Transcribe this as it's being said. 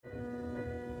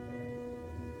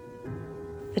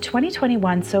The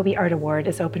 2021 Sobey Art Award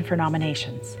is open for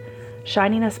nominations.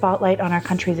 Shining a spotlight on our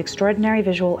country's extraordinary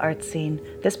visual arts scene,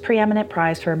 this preeminent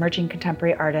prize for emerging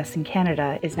contemporary artists in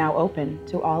Canada is now open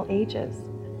to all ages.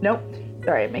 Nope,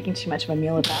 sorry, I'm making too much of a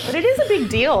meal of that, but it is a big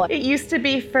deal. It used to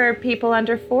be for people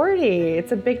under 40.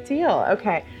 It's a big deal.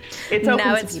 Okay, it's open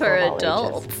now to it's people for of all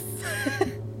adults.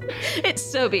 It's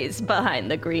Sobey's behind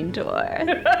the green door.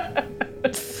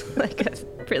 It's like a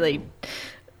really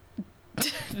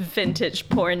vintage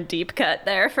porn deep cut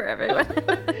there for everyone.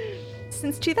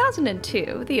 Since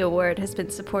 2002, the award has been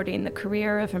supporting the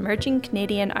career of emerging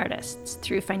Canadian artists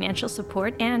through financial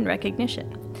support and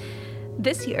recognition.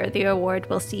 This year, the award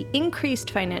will see increased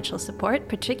financial support,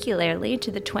 particularly to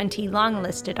the 20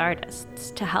 long-listed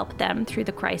artists, to help them through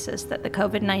the crisis that the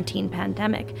COVID-19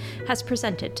 pandemic has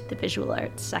presented to the visual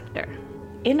arts sector.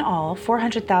 In all,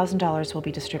 $400,000 will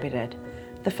be distributed.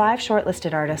 The 5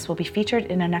 shortlisted artists will be featured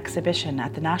in an exhibition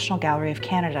at the National Gallery of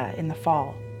Canada in the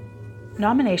fall.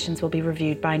 Nominations will be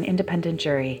reviewed by an independent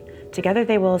jury. Together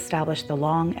they will establish the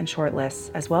long and short lists,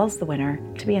 as well as the winner,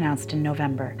 to be announced in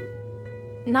November.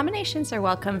 Nominations are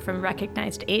welcome from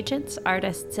recognized agents,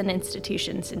 artists, and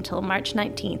institutions until March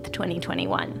 19th,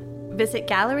 2021. Visit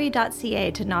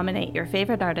gallery.ca to nominate your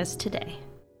favorite artist today.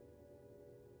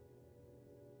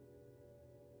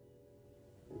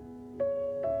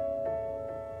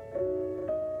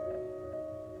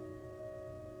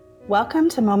 Welcome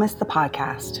to Momus the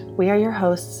podcast. We are your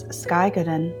hosts, Sky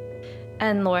Goodden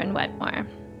and Lauren Wetmore.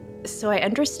 So I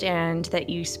understand that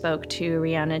you spoke to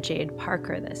Rianna Jade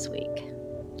Parker this week.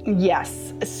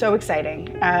 Yes, so exciting.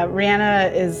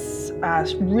 Rianna is a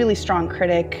really strong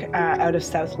critic out of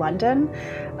South London,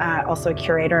 also a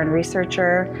curator and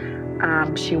researcher.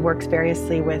 She works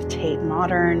variously with Tate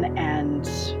Modern and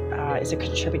is a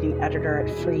contributing editor at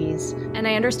Frieze. And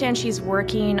I understand she's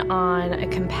working on a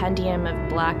compendium of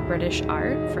Black British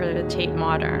art for the Tate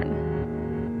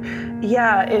Modern.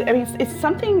 Yeah, it's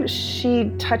something she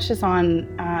touches on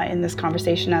in this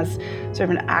conversation as sort of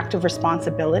an act of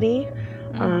responsibility.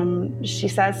 She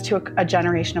says to a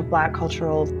generation of Black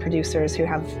cultural producers who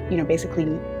have, basically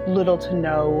little to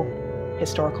no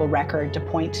historical record to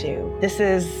point to. This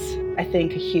is, I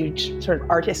think, a huge sort of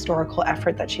art historical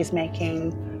effort that she's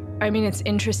making. I mean, it's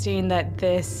interesting that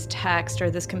this text or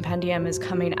this compendium is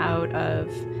coming out of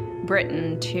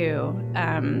Britain too,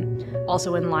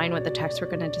 also in line with the text we're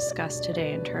going to discuss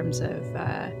today in terms of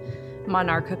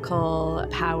monarchical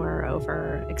power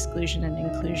over exclusion and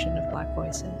inclusion of Black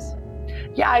voices.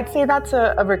 Yeah, I'd say that's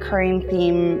a recurring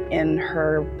theme in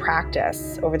her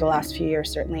practice over the last few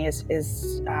years, certainly, is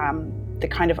the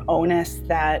kind of onus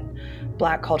that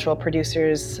Black cultural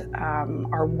producers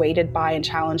are weighted by and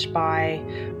challenged by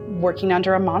working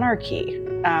under a monarchy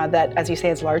that, as you say,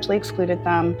 has largely excluded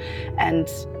them. And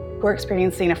we're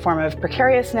experiencing a form of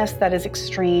precariousness that is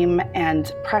extreme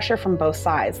and pressure from both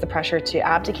sides, the pressure to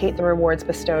abdicate the rewards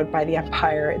bestowed by the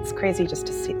empire. It's crazy just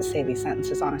to say these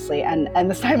sentences, honestly, and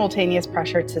the simultaneous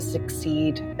pressure to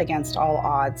succeed against all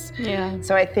odds. Yeah.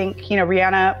 So I think,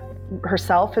 Rianna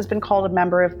herself has been called a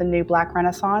member of the New Black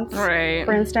Renaissance, right,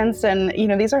 for instance, and,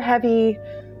 these are heavy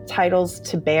titles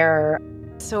to bear.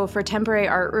 So for Temporary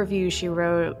Art Review, she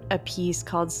wrote a piece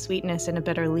called Sweetness in a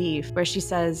Bitter Leaf, where she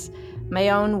says, "My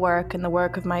own work and the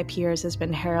work of my peers has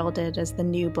been heralded as the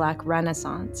new Black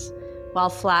Renaissance. While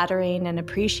flattering and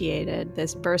appreciated,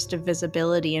 this burst of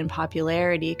visibility and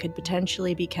popularity could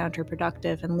potentially be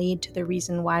counterproductive and lead to the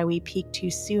reason why we peak too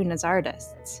soon as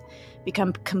artists,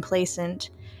 become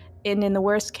complacent, and in the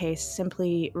worst case,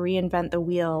 simply reinvent the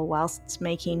wheel whilst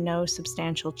making no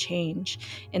substantial change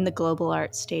in the global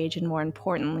art stage and, more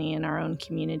importantly, in our own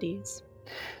communities."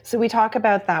 So we talk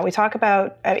about that. We talk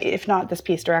about, if not this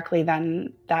piece directly,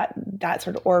 then that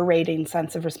sort of orating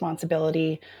sense of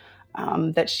responsibility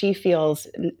that she feels,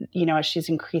 as she's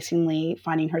increasingly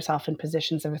finding herself in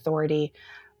positions of authority,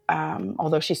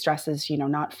 although she stresses,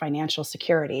 not financial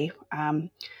security,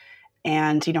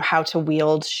 and, how to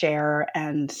wield, share,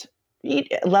 and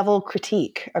level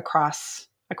critique across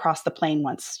the plane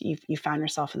once you found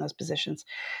yourself in those positions.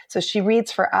 So she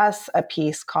reads for us a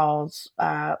piece called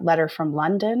Letter from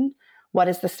London, What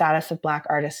is the Status of Black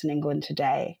Artists in England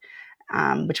Today?,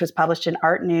 which was published in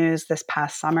ARTnews this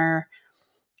past summer.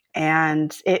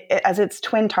 And as its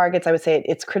twin targets, I would say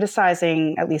it's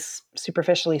criticizing, at least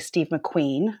superficially, Steve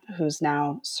McQueen, who's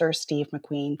now Sir Steve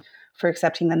McQueen, for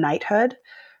accepting the knighthood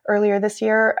earlier this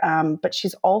year. But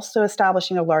she's also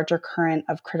establishing a larger current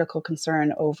of critical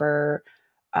concern over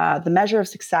the measure of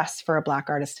success for a Black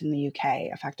artist in the UK,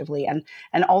 effectively,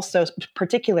 and also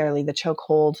particularly the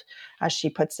chokehold, as she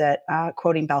puts it,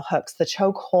 quoting Bell Hooks, the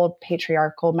chokehold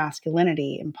patriarchal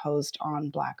masculinity imposed on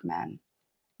Black men.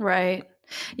 Right.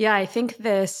 Yeah, I think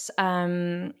this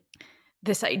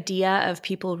idea of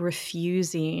people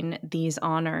refusing these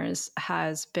honors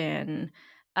has been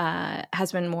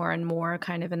more and more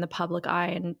kind of in the public eye,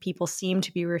 and people seem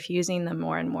to be refusing them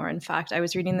more and more. In fact, I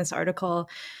was reading this article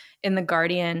in The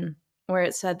Guardian where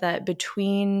it said that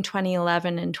between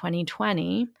 2011 and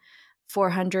 2020,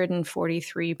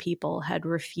 443 people had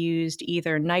refused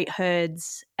either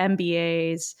knighthoods,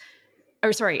 MBAs,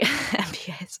 or sorry,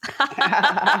 MBAs.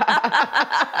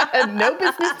 No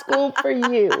business school for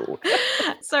you.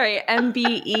 Sorry,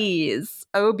 MBEs,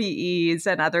 OBEs,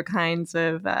 and other kinds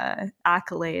of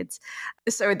accolades.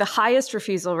 So the highest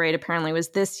refusal rate apparently was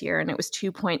this year, and it was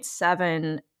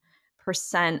 2.7%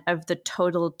 of the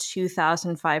total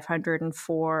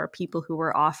 2,504 people who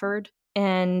were offered.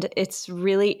 And it's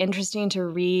really interesting to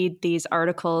read these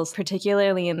articles,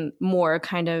 particularly in more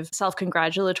kind of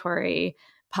self-congratulatory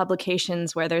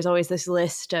publications where there's always this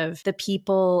list of the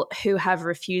people who have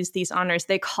refused these honors.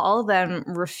 They call them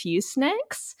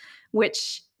refuseniks,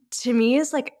 which to me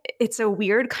is like, it's a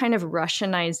weird kind of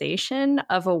Russianization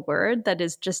of a word that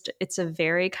is just, it's a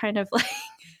very kind of like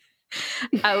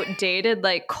outdated,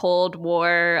 like Cold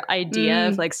War idea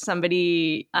of like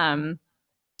somebody,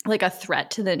 like a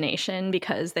threat to the nation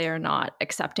because they are not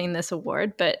accepting this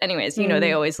award. But anyways, you know,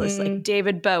 they always list like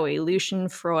David Bowie, Lucian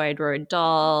Freud, Roald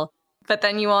Dahl. But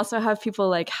then you also have people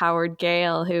like Howard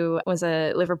Gale, who was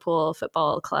a Liverpool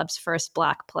Football Club's first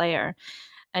Black player.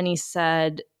 And he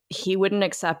said he wouldn't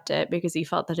accept it because he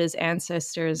felt that his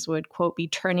ancestors would, quote, be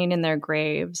turning in their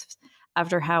graves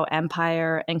after how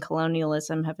empire and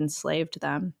colonialism have enslaved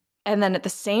them. And then at the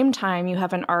same time, you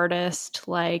have an artist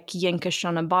like Yinka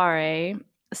Shonibare,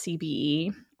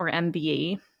 CBE or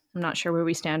MBE. I'm not sure where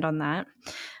we stand on that.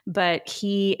 But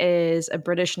he is a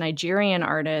British Nigerian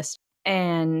artist,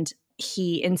 and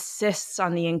he insists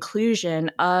on the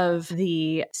inclusion of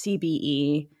the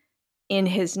CBE in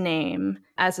his name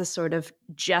as a sort of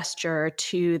gesture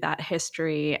to that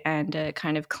history and a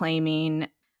kind of claiming,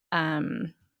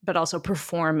 but also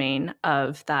performing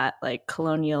of that like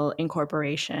colonial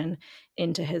incorporation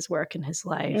into his work and his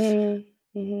life.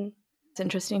 Mm-hmm. It's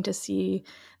interesting to see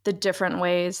the different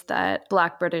ways that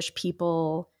Black British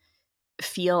people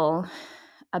feel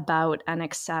about and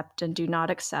accept and do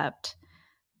not accept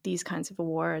these kinds of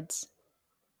awards.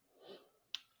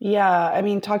 Yeah, I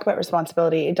mean, talk about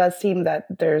responsibility. It does seem that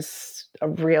there's a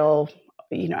real,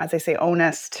 you know, as I say,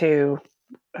 onus to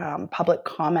public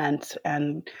comment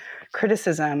and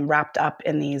criticism wrapped up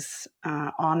in these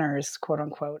honors, quote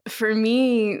unquote. For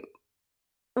me,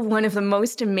 one of the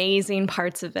most amazing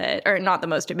parts of it, or not the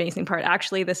most amazing part,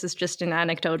 actually, this is just an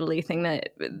anecdotally thing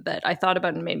that I thought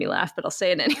about and made me laugh, but I'll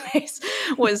say it anyways,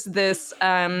 was this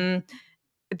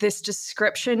this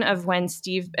description of when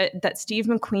Steve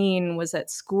McQueen was at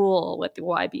school with the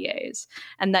YBAs,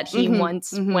 and that he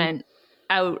once went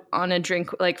out on a drink,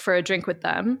 like for a drink with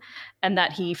them, and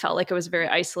that he felt like it was a very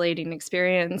isolating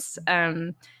experience.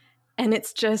 And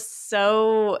it's just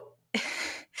so,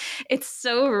 it's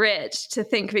so rich to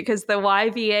think, because the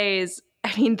YBAs,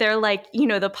 I mean, they're like, you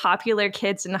know, the popular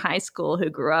kids in high school who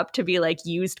grew up to be like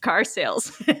used car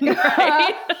salesmen,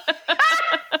 right?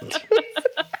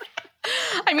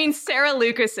 I mean, Sarah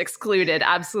Lucas excluded.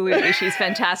 Absolutely. She's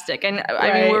fantastic. And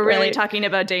I mean, we're really talking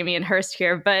about Damien Hirst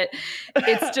here, but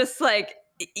it's just like,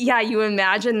 yeah, you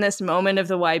imagine this moment of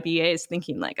the YBAs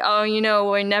thinking like, oh, you know,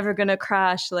 we're never going to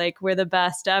crash. Like, we're the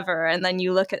best ever. And then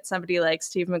you look at somebody like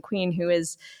Steve McQueen, who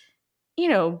is, you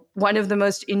know, one of the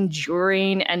most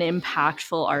enduring and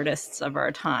impactful artists of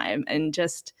our time. And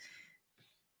just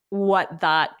what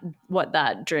that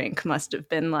drink must have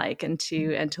been like, and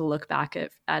to look back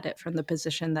at it from the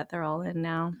position that they're all in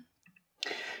now.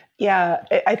 Yeah,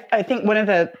 I think one of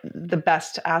the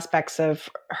best aspects of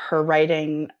her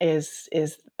writing is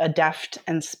a deft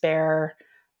and spare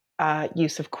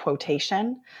use of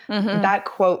quotation. That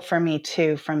quote for me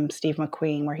too, from Steve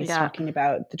McQueen, where he's talking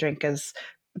about the drink as ...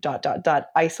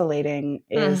 isolating,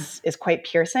 is quite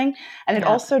piercing. And it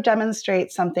also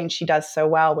demonstrates something she does so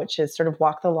well, which is sort of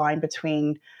walk the line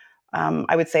between,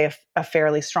 I would say, a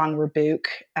fairly strong rebuke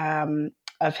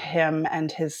of him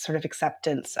and his sort of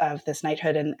acceptance of this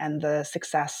knighthood and the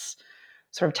success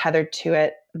sort of tethered to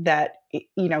it that,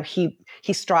 you know, he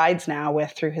strides now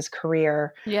with through his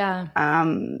career. Yeah.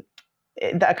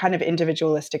 A kind of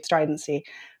individualistic stridency.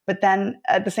 But then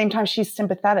at the same time, she's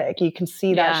sympathetic. You can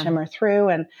see that shimmer through.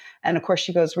 And of course,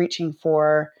 she goes reaching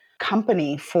for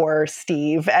company for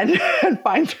Steve and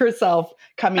finds herself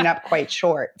coming up quite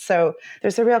short. So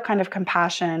there's a real kind of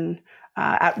compassion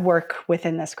at work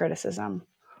within this criticism.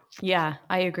 Yeah,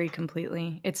 I agree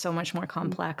completely. It's so much more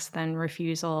complex than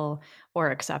refusal or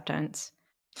acceptance.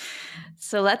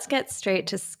 So let's get straight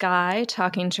to Sky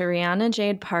talking to Rianna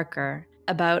Jade Parker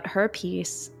about her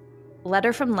piece,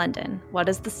 Letter from London, What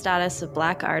is the Status of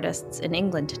Black Artists in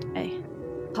England Today?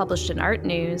 Published in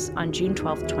ARTnews on June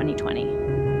 12, 2020.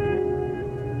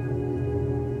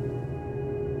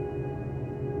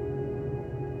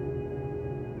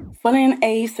 Following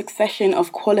a succession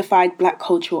of qualified Black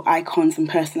cultural icons and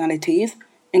personalities,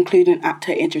 including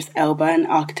actor Idris Elba and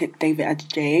architect David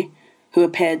Adjaye, who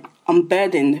appeared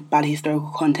unburdened by the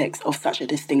historical context of such a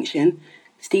distinction,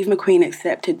 Steve McQueen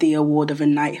accepted the award of a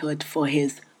knighthood for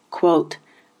his, quote,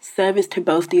 service to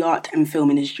both the art and film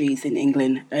industries in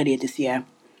England earlier this year.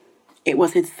 It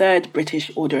was his third British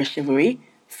Order of Chivalry,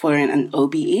 following an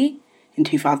OBE in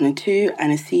 2002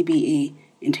 and a CBE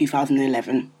in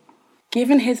 2011.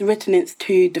 Given his reticence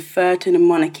to defer to the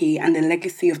monarchy and the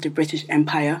legacy of the British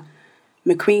Empire,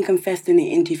 McQueen confessed in an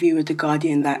interview with The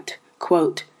Guardian that,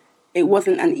 quote, it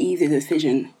wasn't an easy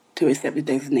decision to accept the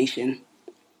designation.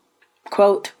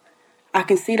 Quote, I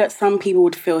can see that some people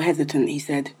would feel hesitant, he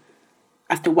said,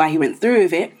 as to why he went through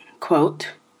with it.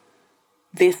 Quote,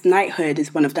 this knighthood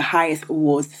is one of the highest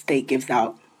awards the state gives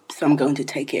out, so I'm going to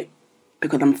take it.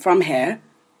 Because I'm from here,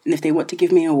 and if they want to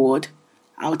give me an award,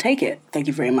 I'll take it, thank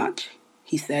you very much,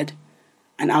 he said,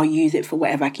 and I'll use it for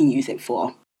whatever I can use it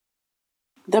for.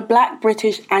 The Black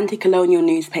British anti-colonial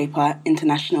newspaper,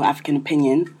 International African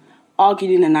Opinion,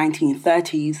 argued in the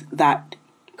 1930s that,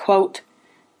 quote,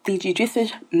 the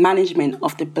judicious management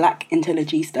of the Black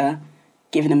intelligista,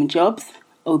 giving them jobs,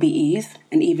 OBEs,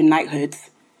 and even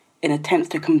knighthoods, in attempts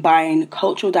to combine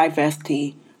cultural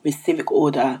diversity with civic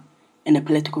order in a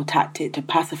political tactic to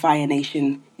pacify a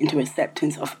nation into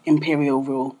acceptance of imperial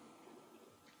rule.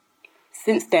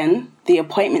 Since then, the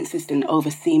appointment system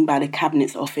overseen by the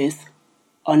Cabinet's Office,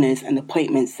 Honours and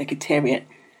Appointments Secretariat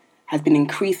has been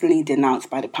increasingly denounced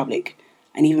by the public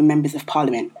and even members of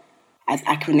Parliament as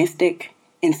anachronistic,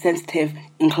 insensitive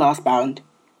and class-bound.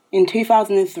 In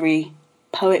 2003,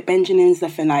 poet Benjamin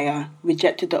Zephaniah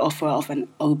rejected the offer of an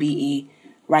OBE,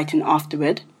 writing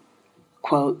afterward,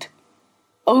 quote,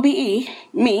 OBE?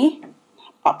 Me?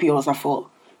 Up yours, I thought.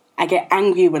 I get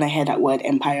angry when I hear that word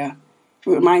empire. It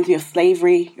reminds me of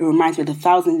slavery, it reminds me of the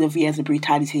thousands of years of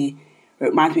brutality, it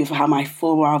reminds me of how my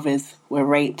forefathers were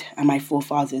raped and my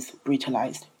forefathers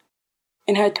brutalized.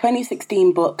 In her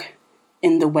 2016 book,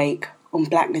 In the Wake, on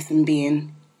Blackness and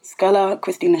Being, scholar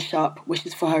Christina Sharp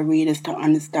wishes for her readers to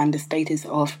understand the status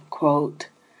of, quote,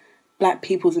 Black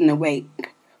peoples in the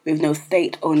wake, with no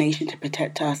state or nation to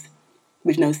protect us,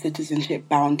 with no citizenship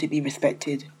bound to be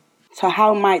respected. So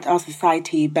how might our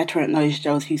society better acknowledge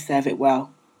those who serve it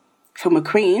well? For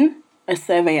McQueen, a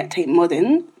survey at Tate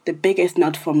Modern, the biggest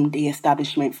nod from the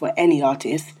establishment for any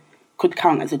artist, could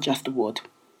count as a just award.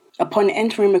 Upon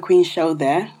entering McQueen's show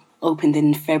there, opened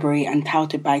in February and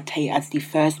touted by Tate as the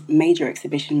first major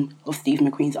exhibition of Steve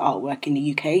McQueen's artwork in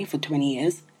the UK for 20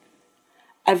 years,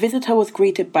 a visitor was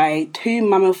greeted by two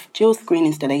mammoth dual screen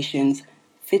installations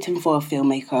fitting for a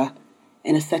filmmaker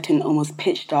in a setting almost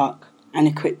pitch dark and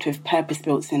equipped with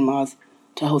purpose-built cinemas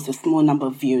to host a small number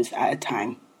of viewers at a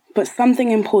time. But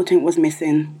something important was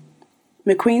missing.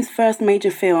 McQueen's first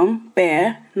major film,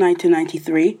 Bear,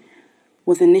 1993,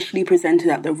 was initially presented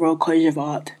at the Royal College of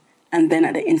Art and then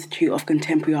at the Institute of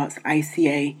Contemporary Arts,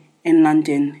 ICA, in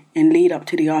London in lead up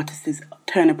to the artist's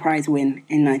Turner Prize win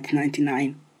in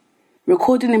 1999.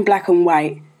 Recorded in black and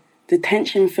white, the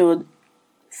tension-filled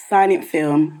silent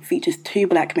film features two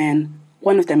black men,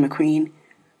 one of them McQueen,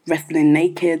 wrestling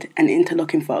naked and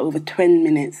interlocking for over 20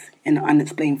 minutes in an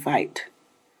unexplained fight.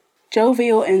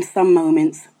 Jovial in some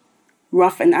moments,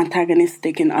 rough and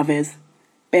antagonistic in others,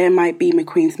 Bear might be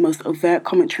McQueen's most overt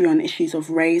commentary on issues of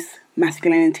race,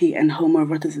 masculinity and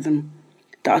homoeroticism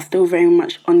that are still very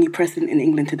much omnipresent in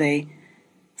England today.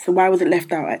 So why was it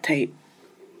left out at Tate?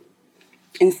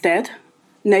 Instead,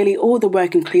 nearly all the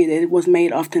work included was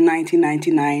made after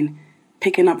 1999,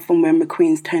 picking up from when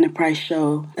McQueen's Turner Prize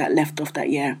show that left off that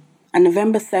year. And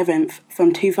November 7th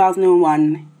from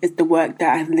 2001 is the work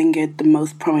that has lingered the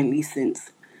most prominently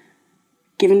since.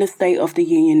 Given the state of the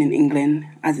Union in England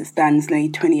as it stands nearly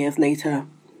 20 years later,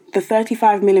 the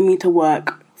 35mm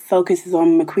work focuses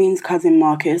on McQueen's cousin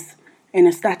Marcus in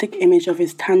a static image of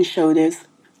his tan shoulders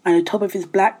and the top of his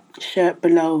black shirt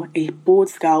below a bald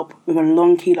scalp with a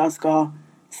long kelar scar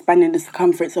spanning the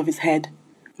circumference of his head.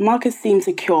 Marcus seems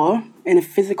secure in a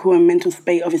physical and mental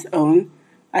state of his own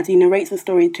as he narrates a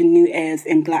story to new ears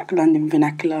in Black London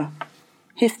vernacular.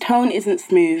 His tone isn't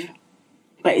smooth,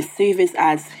 but it soothes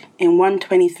as, in one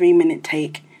 23-minute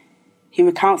take, he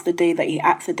recounts the day that he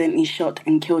accidentally shot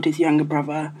and killed his younger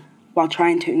brother while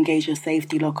trying to engage a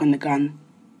safety lock on the gun.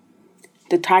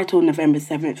 The title, November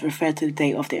 7th, referred to the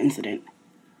date of the incident.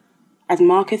 As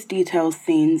Marcus details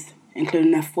scenes,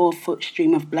 including a 4-foot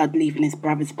stream of blood leaving his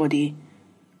brother's body,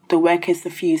 the work is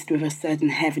suffused with a certain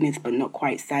heaviness but not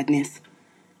quite sadness.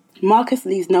 Marcus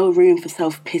leaves no room for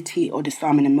self-pity or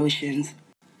disarming emotions,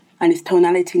 and his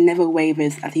tonality never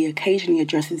wavers as he occasionally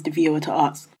addresses the viewer to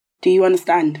ask, "Do you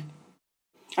understand?"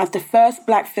 As the first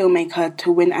black filmmaker to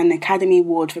win an Academy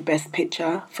Award for Best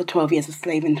Picture for 12 Years a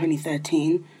Slave in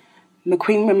 2013,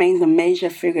 McQueen remains a major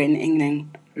figure in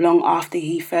England long after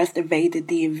he first evaded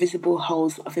the invisible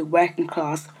holes of a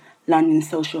working-class London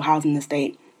social housing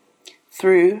estate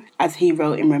through, as he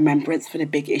wrote in remembrance for the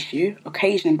big issue,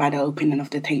 occasioned by the opening of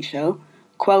the Tate Show,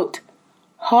 quote,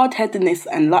 hard-headedness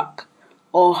and luck,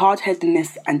 or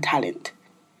hard-headedness and talent.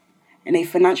 In a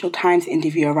Financial Times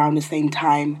interview around the same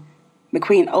time,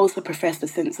 McQueen also professed a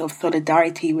sense of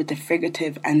solidarity with the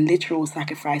figurative and literal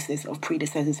sacrifices of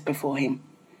predecessors before him.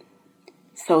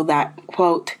 So that,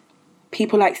 quote,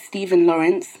 people like Stephen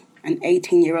Lawrence, an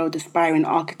 18-year-old aspiring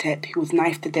architect who was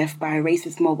knifed to death by a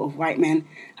racist mob of white men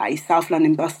at a South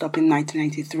London bus stop in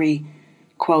 1993,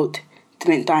 quote,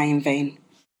 didn't die in vain.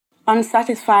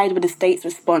 Unsatisfied with the state's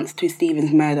response to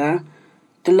Stephen's murder,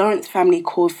 the Lawrence family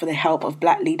called for the help of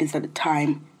black leaders at the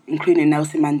time, including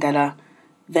Nelson Mandela,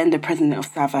 then the President of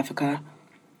South Africa,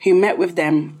 who met with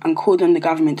them and called on the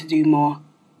government to do more.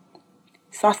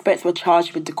 Suspects were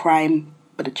charged with the crime,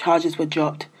 but the charges were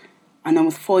dropped, and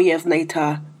almost 4 years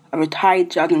later, a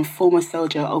retired judge and former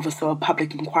soldier oversaw a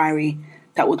public inquiry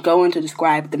that would go on to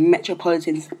describe the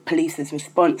Metropolitan Police's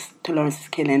response to Lawrence's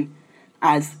killing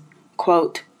as,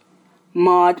 quote,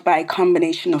 marred by a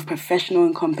combination of professional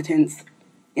incompetence,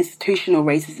 institutional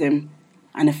racism,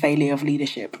 and a failure of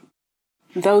leadership.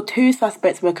 Though 2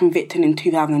 suspects were convicted in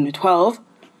 2012,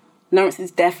 Lawrence's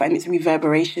death and its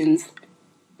reverberations,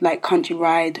 like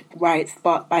countrywide riots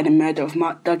sparked by the murder of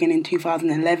Mark Duggan in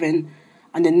 2011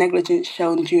 and the negligence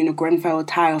shown during a Grenfell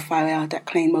Tower fire that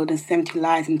claimed more than 70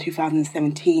 lives in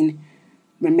 2017,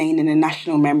 remain in the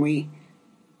national memory.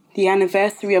 The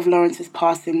anniversary of Lawrence's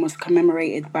passing was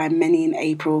commemorated by many in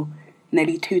April,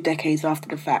 nearly 2 decades after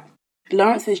the fact.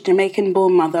 Lawrence's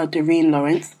Jamaican-born mother, Doreen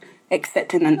Lawrence,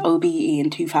 accepted an OBE in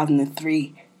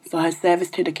 2003 for her service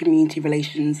to the community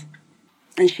relations.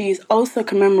 And she is also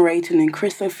commemorated in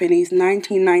Chris O'Philly's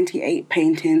 1998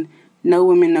 painting, No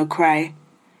Woman, No Cry,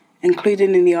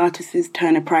 included in the artist's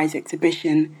Turner Prize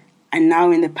exhibition and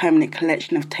now in the permanent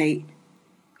collection of Tate,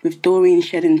 with Doreen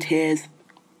shedding tears,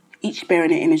 each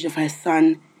bearing an image of her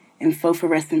son in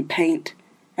phosphorescent paint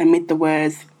amid the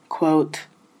words, quote,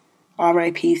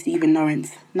 R.I.P. Stephen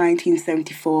Lawrence,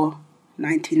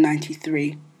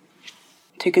 1974-1993.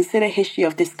 To consider history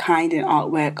of this kind in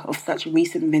artwork of such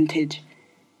recent vintage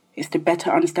is to better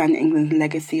understand England's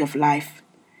legacy of life,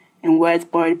 in words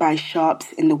borrowed by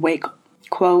Sharps in the wake,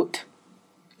 quote,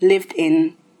 lived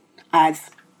in,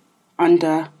 as,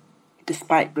 under,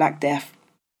 despite Black Death.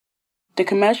 The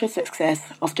commercial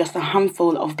success of just a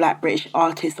handful of Black British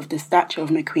artists of the stature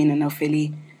of McQueen and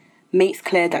O'Philly makes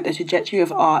clear that the trajectory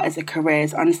of art as a career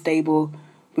is unstable,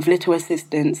 with little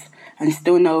assistance and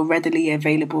still no readily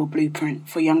available blueprint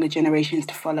for younger generations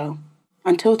to follow.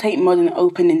 Until Tate Modern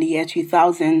opened in the year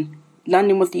 2000,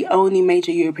 London was the only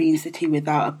major European city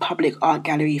without a public art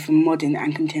gallery for modern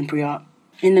and contemporary art.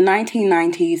 In the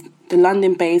 1990s, the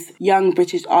London-based Young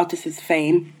British Artists'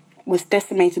 fame was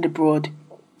decimated abroad,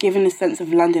 giving a sense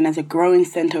of London as a growing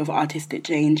centre of artistic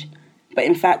change. But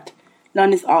in fact,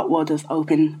 London's art world was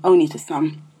open only to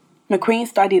some. McQueen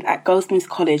studied at Goldsmiths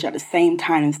College at the same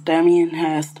time as Damien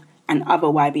Hirst and other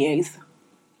YBAs,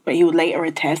 but he would later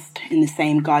attest in the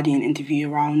same Guardian interview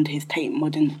around his Tate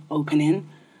Modern opening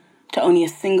to only a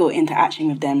single interaction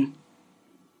with them.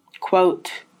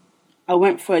 Quote, I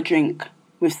went for a drink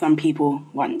with some people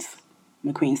once,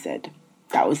 McQueen said.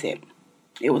 That was it.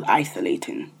 It was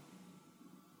isolating.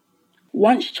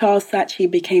 Once Charles Saatchi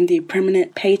became the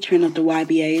preeminent patron of the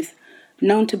YBAs,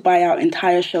 known to buy out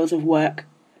entire shows of work,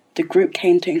 the group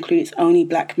came to include its only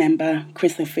black member,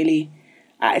 Chris O'Philly,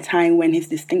 at a time when his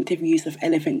distinctive use of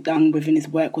elephant dung within his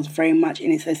work was very much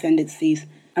in its ascendancies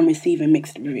and receiving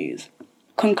mixed reviews.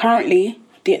 Concurrently,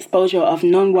 the exposure of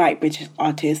non-white British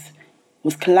artists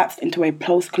was collapsed into a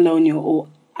post-colonial or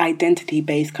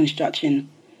identity-based construction,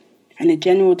 and the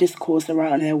general discourse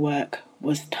around their work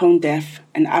was tone-deaf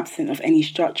and absent of any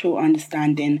structural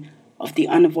understanding of the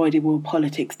unavoidable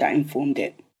politics that informed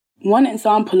it. One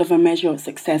example of a measure of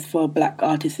success for a black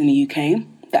artist in the UK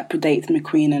that predates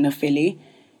McQueen and O'Philly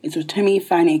is Rotimi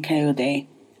Fani-Kayode,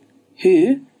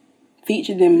 who,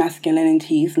 featured in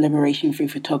Masculinity's Liberation Through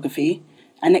Photography,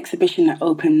 an exhibition that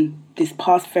opened this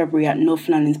past February at North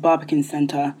London's Barbican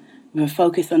Centre, with a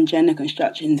focus on gender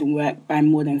constructions and work by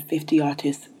more than 50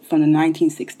 artists from the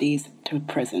 1960s to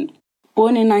present.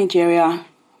 Born in Nigeria,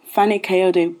 Fani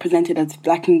Kayode presented as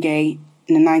black and gay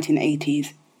in the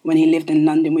 1980s when he lived in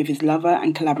London with his lover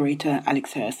and collaborator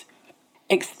Alex Hurst.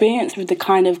 Experienced with the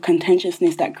kind of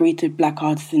contentiousness that greeted black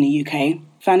artists in the UK,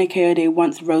 Fani Kayode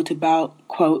once wrote about,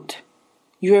 quote,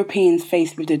 Europeans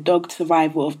faced with the dogged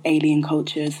survival of alien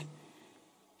cultures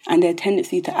and their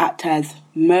tendency to act as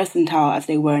mercantile as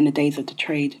they were in the days of the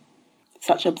trade.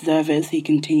 Such observers, he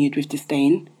continued with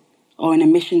disdain, are on a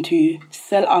mission to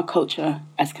sell our culture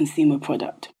as consumer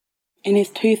product. In his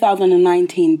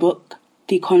 2019 book,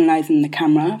 Decolonizing the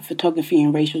Camera, Photography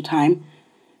in Racial Time,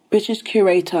 British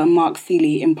curator Mark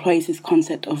Seeley employs his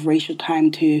concept of racial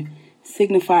time to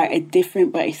signify a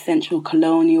different but essential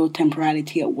colonial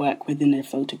temporality at work within the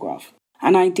photograph,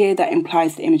 an idea that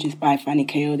implies the images by Fani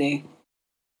Kayode.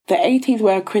 The 80s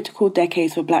were a critical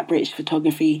decade for Black British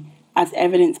photography, as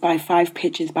evidenced by 5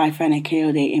 pictures by Fani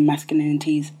Kayode in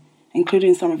Masculinities,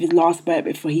 including some of his last work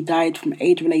before he died from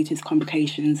age-related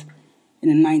complications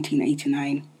in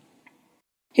 1989.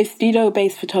 His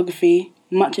studio-based photography,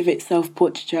 much of it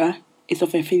self-portraiture, is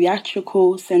of a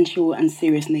theatrical, sensual and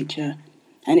serious nature,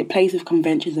 and it plays with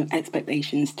conventions and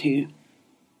expectations too.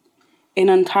 In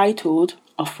Untitled,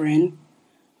 Offering,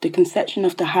 the conception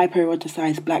of the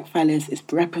hyper-eroticized black phallus is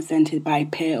represented by a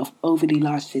pair of overly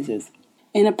large scissors.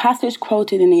 In a passage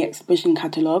quoted in the exhibition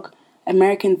catalogue,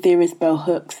 American theorist Bell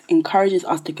Hooks encourages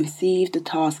us to conceive the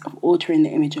task of altering the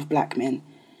image of black men,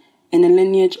 in the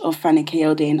lineage of Fani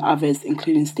Kayode and others,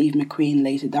 including Steve McQueen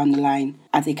later down the line,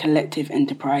 as a collective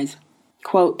enterprise.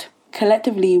 Quote,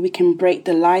 collectively, we can break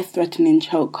the life-threatening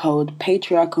chokehold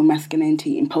patriarchal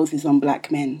masculinity imposes on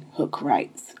black men, Hook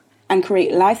writes, and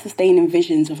create life-sustaining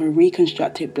visions of a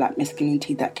reconstructed black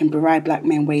masculinity that can provide black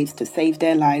men ways to save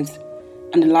their lives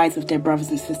and the lives of their brothers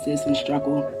and sisters in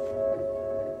struggle.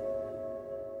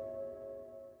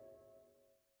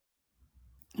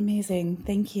 Amazing.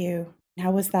 Thank you.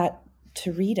 How was that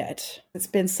to read it? It's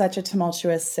been such a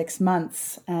tumultuous 6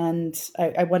 months, and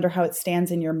I wonder how it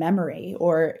stands in your memory,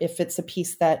 or if it's a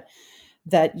piece that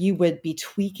you would be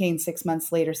tweaking 6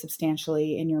 months later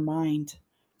substantially in your mind.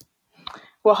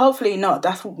 Well, hopefully not.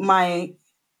 That's my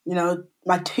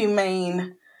two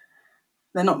main,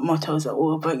 they're not mottos at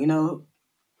all, but,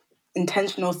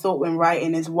 intentional thought when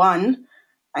writing is, one,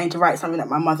 I need to write something that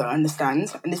my mother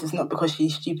understands. And this is not because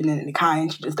she's stupid and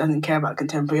kind, she just doesn't care about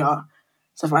contemporary art.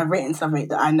 So if I've written something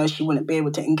that I know she wouldn't be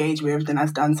able to engage with, then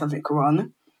I've done something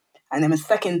wrong. And then the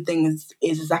second thing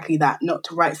is exactly that, not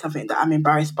to write something that I'm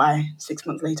embarrassed by 6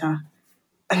 months later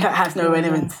and that has no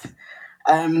relevance.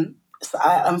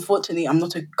 Unfortunately, I'm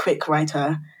not a quick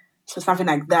writer. So something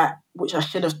like that, which I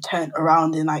should have turned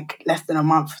around in like less than a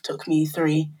month, took me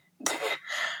 3.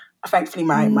 Thankfully,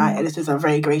 my editors are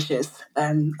very gracious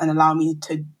and allow me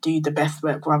to do the best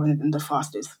work rather than the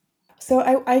fastest. So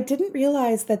I didn't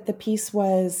realize that the piece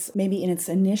was maybe in its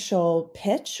initial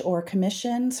pitch or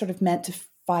commission sort of meant to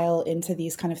file into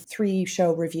these kind of 3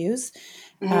 show reviews.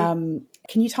 Mm-hmm.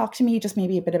 Can you talk to me just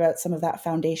maybe a bit about some of that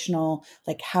foundational,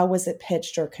 like how was it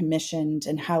pitched or commissioned,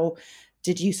 and how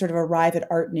did you sort of arrive at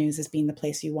ARTnews as being the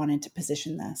place you wanted to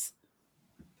position this?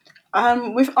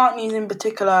 With ARTnews in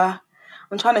particular,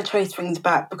 I'm trying to trace things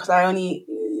back because I only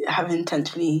have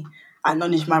intentionally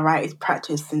acknowledged my writing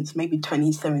practice since maybe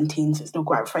 2017, so it's not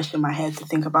quite fresh in my head to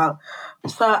think about.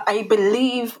 So I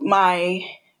believe my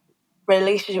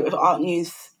relationship with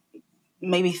ARTnews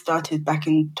maybe started back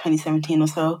in 2017 or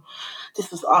so. This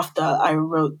was after I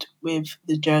wrote with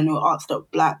the journal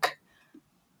Art.Black,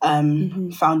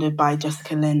 founded by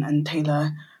Jessica Lynn and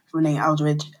Taylor Renee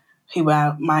Aldridge, who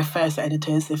were my first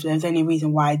editors. If there's any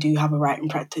reason why I do have a writing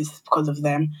practice, it's because of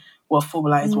them, or a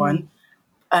formalised one.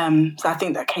 So I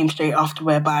think that came straight after,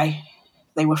 whereby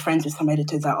they were friends with some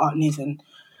editors at ARTnews and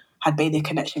had made a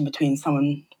connection between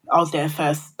someone. I was their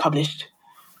first published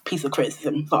piece of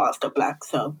criticism for Art.Black.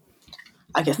 So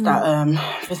I guess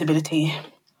that visibility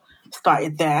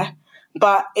started there.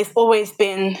 But it's always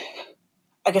been,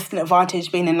 I guess, an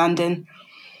advantage being in London,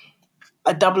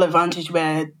 a double advantage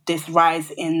where this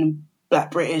rise in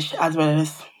Black British as well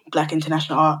as Black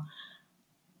international art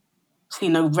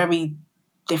seen a very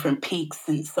different peaks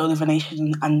since Soul of a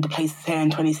Nation and the Places Here in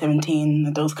 2017,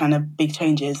 and those kind of big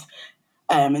changes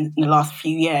in the last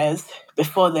few years.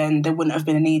 Before then, there wouldn't have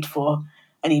been a need for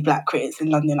any Black critics in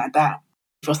London like that.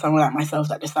 For someone like myself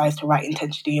that decides to write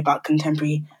intentionally about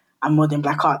contemporary and modern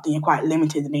Black art, then you're quite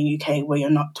limited in the UK, where you're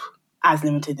not as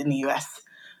limited in the US.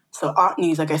 So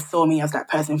ARTnews, I guess, saw me as that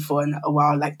person for a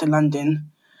while, like the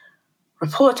London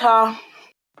reporter.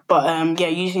 But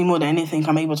usually more than anything,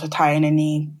 I'm able to tie in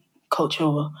any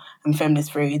cultural and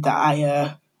feminist theory that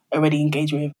I already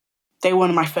engage with. They were one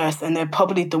of my first, and they're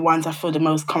probably the ones I feel the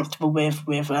most comfortable with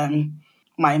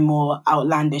my more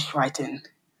outlandish writing,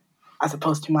 as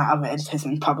opposed to my other editors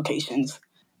and publications.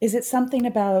 Is it something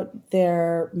about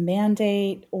their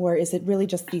mandate, or is it really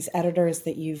just these editors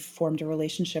that you've formed a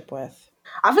relationship with?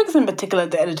 I think it's in particular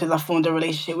the editors I formed a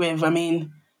relationship with. I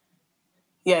mean,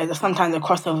 yeah, there's sometimes a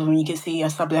crossover when you can see a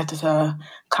sub-editor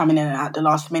coming in at the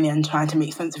last minute and trying to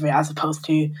make sense of it, as opposed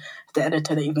to the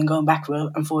editor that you've been going back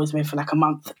and forwards with for like a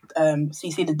month. So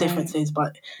you see the differences,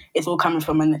 but it's all coming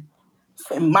from,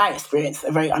 in my experience,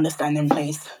 a very understanding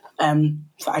place.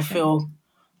 So I feel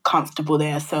comfortable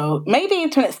there. So maybe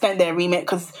to an extent their remit,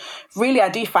 because really I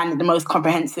do find it the most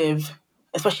comprehensive,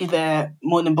 especially their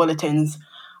morning bulletins.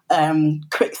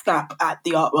 Quick snap at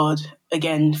the ARTworld,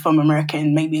 again, from America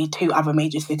and maybe 2 other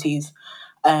major cities,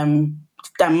 than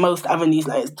most other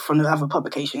newsletters from the other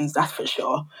publications, that's for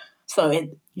sure. So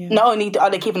not only are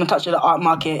they keeping in touch with the art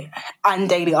market and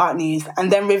daily art news,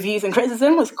 and then reviews and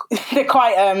criticism, they're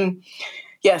quite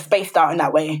spaced out in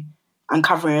that way and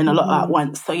covering a lot at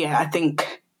once. So yeah, I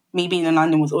think me being in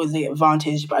London was always the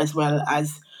advantage, but as well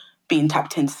as being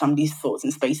tapped into some of these sorts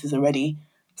and spaces already.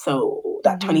 So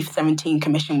that 2017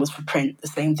 commission was for print, the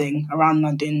same thing, around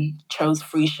London, chose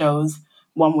 3 shows.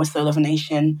 One was Soul of a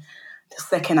Nation. The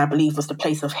second, I believe, was The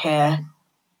Place of Hair,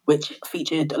 which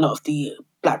featured a lot of the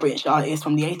Black British artists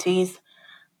from the 80s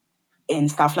in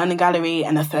South London Gallery,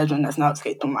 and the third one that's now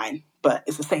escaped my mind. But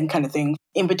it's the same kind of thing.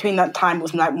 In between that time, it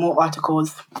was like more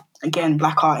articles. Again,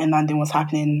 Black art in London was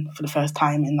happening for the first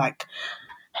time in like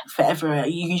forever.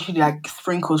 You usually like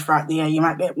sprinkles throughout the year. You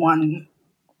might get one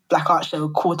Black art show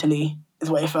quarterly, is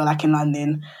what it felt like in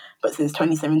London. But since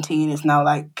 2017, it's now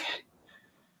like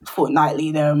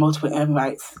fortnightly. There are multiple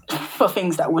invites for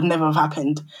things that would never have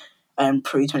happened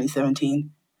pre-2017.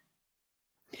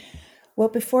 Well,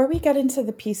 before we get into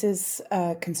the piece's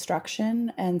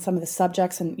construction and some of the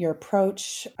subjects and your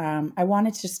approach, I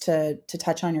wanted just to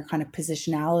touch on your kind of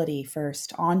positionality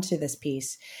first onto this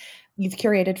piece. You've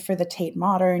curated for the Tate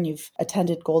Modern, you've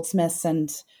attended Goldsmiths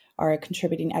and are a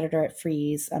contributing editor at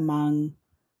Frieze, among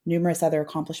numerous other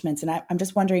accomplishments. And I'm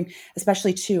just wondering,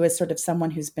 especially too, as sort of someone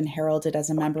who's been heralded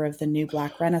as a member of the New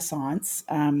Black Renaissance,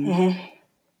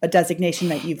 a designation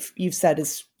that you've said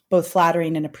is both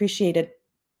flattering and appreciated,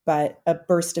 but a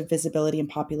burst of visibility and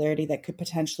popularity that could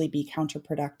potentially be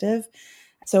counterproductive.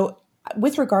 So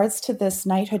with regards to this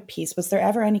Knighthood piece, was there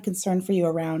ever any concern for you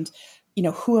around,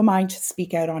 who am I to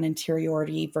speak out on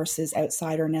interiority versus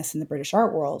outsiderness in the British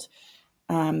art world?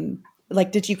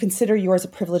 Did you consider yours a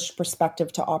privileged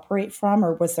perspective to operate from,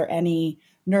 or was there any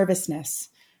nervousness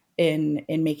in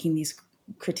making these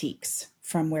critiques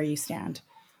from where you stand?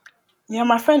 Yeah,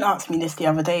 my friend asked me this the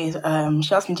other day.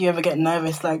 She asked me, do you ever get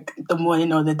nervous, like the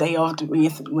morning or the day of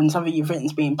when something you've written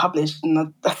is being published?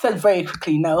 And I said very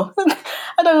quickly, no.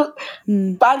 I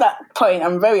don't. By that point,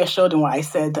 I'm very assured in what I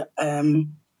said.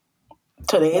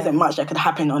 So there isn't much that could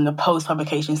happen on the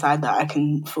post-publication side that I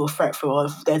can feel fretful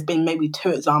of. There's been maybe 2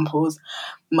 examples.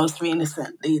 Most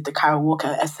recently, the Carol Walker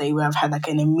essay, where I've had like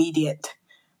an immediate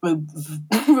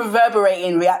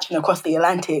reverberating reaction across the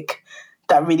Atlantic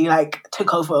that really like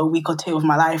took over a week or 2 of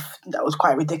my life. That was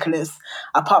quite ridiculous.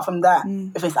 Apart from that,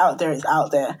 if it's out there, it's out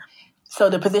there.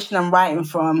 So the position I'm writing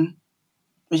from,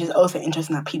 which is also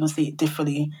interesting that people see it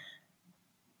differently,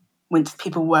 when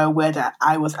people were aware that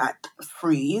I was at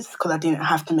Frieze, because I didn't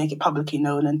have to make it publicly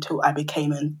known until I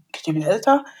became a contributing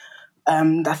editor.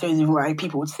 That's the reason why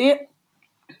people would see it.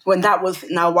 When that was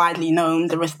now widely known,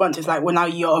 the response is like, well, now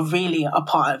you're really a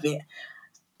part of it.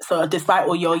 So despite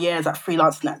all your years at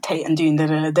freelancing at Tate and doing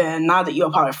now that you're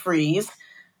a part of Frieze,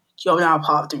 you're now a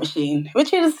part of the machine,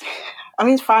 which is,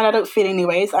 it's fine. I don't feel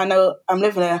anyways. I know I'm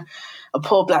living a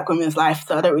poor Black woman's life,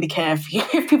 so I don't really care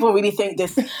if people really think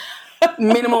this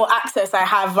minimal access I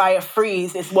have via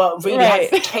Frieze is what really has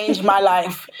changed my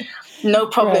life. No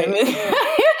problem.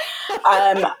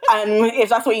 And if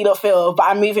that's what you don't feel, but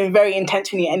I'm moving very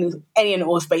intentionally in any and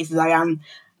all spaces I am,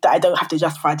 that I don't have to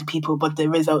justify to people, but the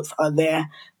results are there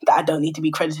that I don't need to be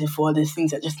credited for. There's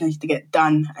things that just need to get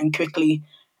done and quickly.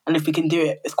 And if we can do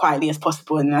it as quietly as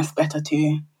possible, then that's better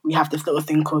too. We have this little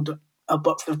thing called a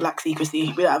box of Black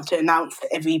secrecy. We don't have to announce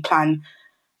every plan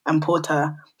and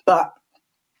porter. But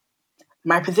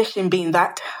my position being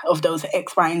that of those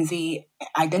X, Y, and Z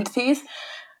identities,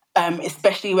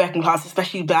 especially working class,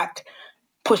 especially Black,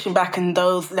 pushing back in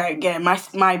those,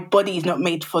 my body is not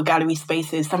made for gallery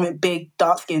spaces. Something big,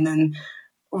 dark-skinned and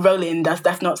rolling,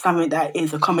 that's not something that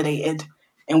is accommodated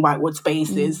in whitewood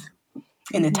spaces,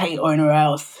 in the Tate or anywhere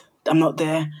else. I'm not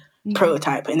their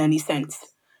prototype in any sense.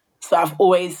 So I've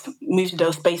always moved to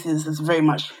those spaces as very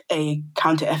much a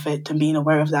counter effort to being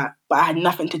aware of that. But I had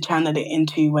nothing to channel it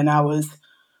into when I was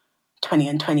 20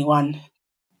 and 21.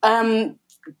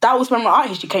 That was where my art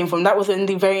history came from. That was in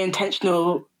the very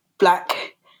intentional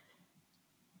Black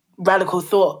radical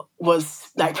thought was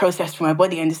like processed through my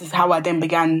body. And this is how I then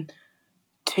began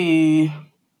to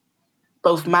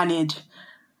both manage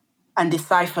and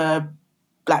decipher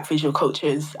Black visual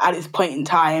cultures at this point in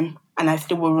time. And I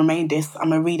still will remain this.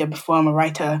 I'm a reader before I'm a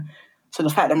writer. So the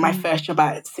fact that my first job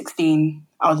at 16,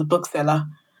 I was a bookseller.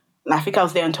 And I think I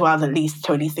was there until I was at least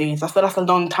 23. So that's a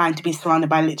long time to be surrounded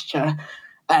by literature.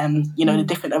 The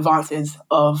different advances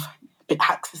of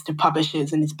access to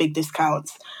publishers and its big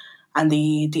discounts. And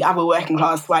the other working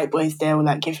class white boys there were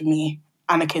like giving me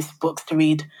anarchist books to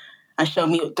read and show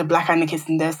me the Black anarchists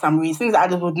in their summaries, things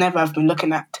that I would never have been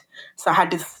looking at. So I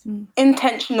had this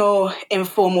intentional,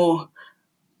 informal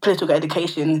political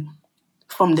education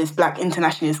from this Black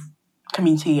internationalist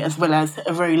community as well as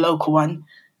a very local one,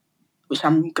 which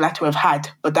I'm glad to have had.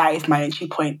 But that is my entry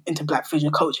point into Black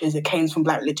visual cultures. It came from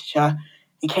Black literature.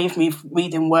 It came from me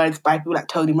reading words by people like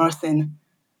Toni Morrison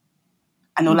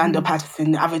and Orlando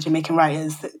Patterson, the other Jamaican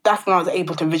writers. That's when I was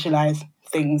able to visualize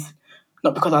things,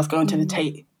 not because I was going to the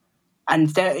Tate. And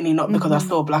certainly not because I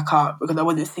saw Black art, because I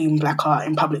wasn't seeing Black art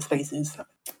in public spaces.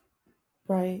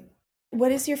 Right.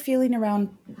 What is your feeling around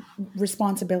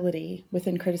responsibility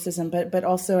within criticism, but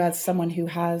also as someone who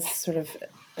has sort of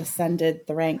ascended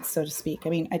the ranks, so to speak? I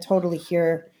mean, I totally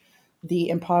hear the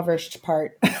impoverished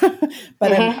part,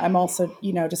 but I'm also,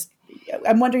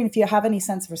 I'm wondering if you have any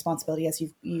sense of responsibility as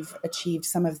you've achieved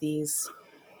some of these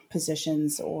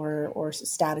positions or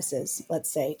statuses,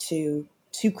 let's say, to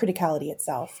criticality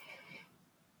itself.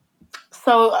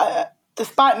 So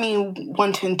despite me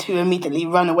wanting to immediately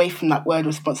run away from that word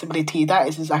responsibility, that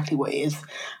is exactly what it is.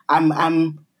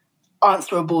 I'm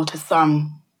answerable to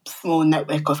some small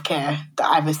network of care that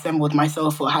I've assembled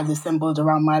myself or has assembled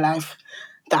around my life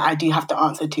that I do have to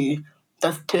answer to.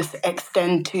 Does this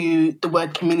extend to the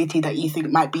word community that you think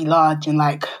might be large and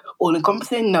like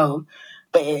all-encompassing? No.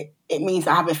 But it means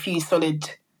I have a few solid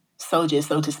soldiers,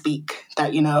 so to speak,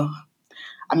 that,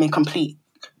 I'm in complete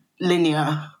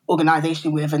linear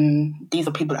organisation with, and these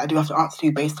are people that I do have to answer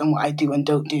to based on what I do and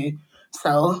don't do.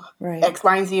 So X,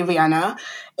 Y, and Z Rianna,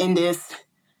 in this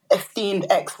esteemed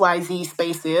XYZ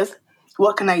spaces,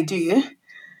 what can I do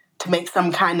to make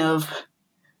some kind of,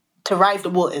 to rise the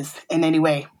waters in any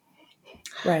way?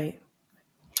 Right.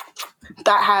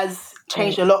 That has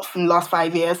changed a lot from the last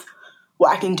 5 years.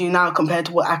 What I can do now compared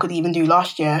to what I could even do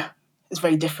last year is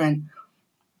very different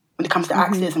when it comes to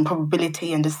access and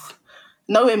probability and just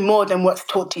knowing more than what's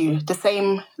taught to you. The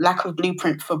same lack of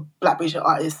blueprint for Black British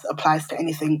artists applies to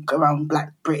anything around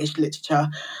Black British literature.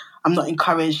 I'm not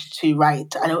encouraged to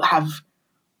write. I don't have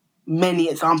many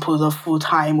examples of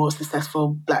full-time or successful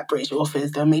Black British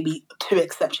authors. There are maybe 2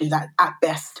 exceptions at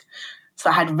best. So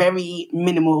I had very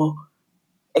minimal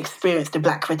experience to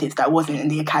Black critics that wasn't in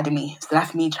the academy. So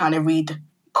that's me trying to read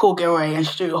Paul Gilroy and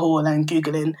Stuart Hall and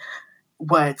Googling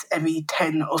words every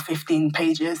 10 or 15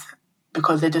 pages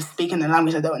because they're just speaking a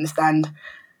language I don't understand.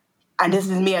 And this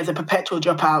is me as a perpetual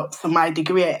dropout. So my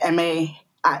degree at MA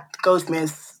at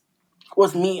Goldsmiths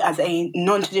was me as a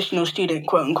non-traditional student,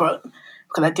 quote unquote,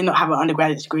 because I did not have an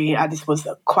undergraduate degree. I just was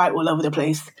quite all over the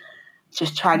place,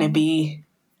 just trying to be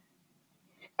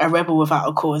a rebel without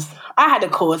a cause. I had a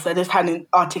cause, I just hadn't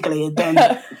articulated then.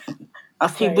 I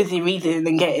was too busy reading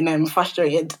and getting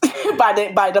frustrated by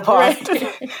the past.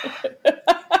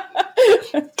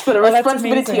 So the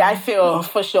responsibility I feel,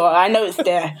 for sure, I know it's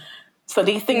there. So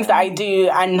these things that I do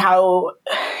and how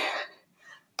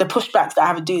the pushbacks that I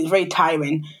have to do is very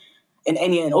tiring in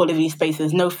any and all of these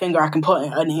spaces. No finger I can put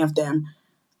on any of them.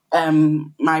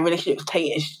 My relationship with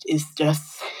Tate is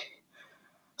just,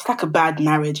 it's like a bad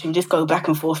marriage. We just go back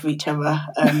and forth with each other.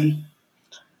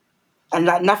 And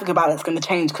like nothing about it's going to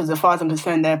change because as far as I'm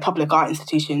concerned, they're public art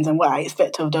institutions and what I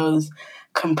expect of those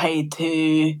compared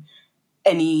to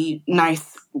any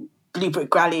nice blue brick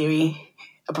gallery,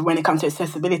 but when it comes to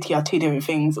accessibility are 2 different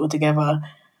things altogether.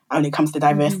 And when it comes to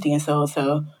diversity and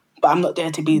so, but I'm not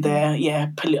there to be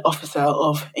the officer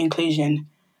of inclusion.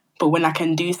 But when I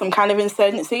can do some kind of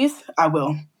insurgencies, I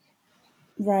will.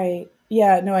 Right.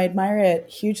 Yeah, no, I admire it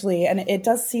hugely. And it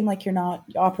does seem like you're not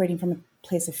operating from a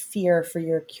place of fear for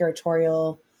your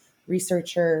curatorial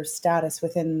researcher status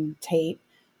within Tate,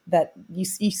 that you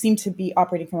seem to be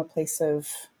operating from a place of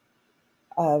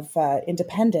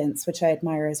independence, which I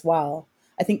admire as well.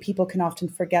 I think people can often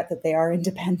forget that they are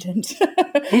independent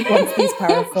once these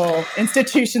powerful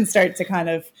institutions start to kind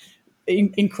of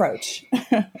encroach.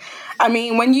 I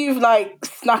mean, when you've like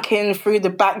snuck in through the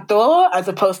back door as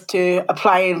opposed to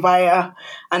applying via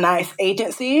a nice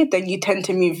agency, then you tend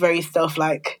to move very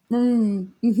stealth-like.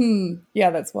 Yeah,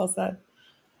 that's well said.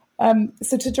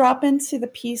 So to drop into the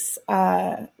piece,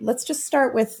 let's just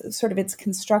start with sort of its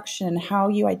construction, how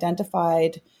you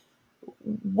identified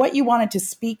what you wanted to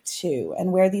speak to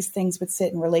and where these things would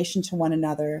sit in relation to one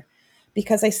another.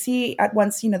 Because I see at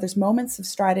once, there's moments of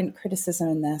strident criticism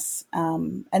in this.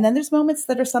 And then there's moments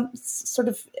that are some sort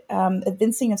of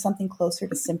evincing of something closer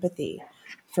to sympathy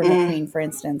for McQueen, for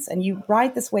instance. And you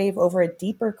ride this wave over a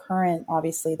deeper current,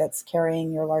 obviously, that's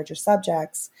carrying your larger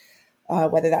subjects,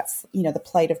 whether that's, the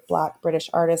plight of Black British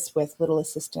artists with little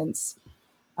assistance,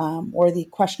 or the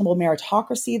questionable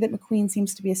meritocracy that McQueen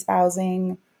seems to be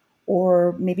espousing,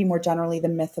 or maybe more generally the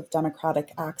myth of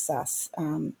democratic access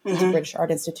to British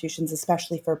art institutions,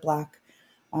 especially for Black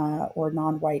or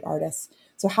non-white artists.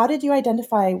 So how did you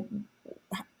identify,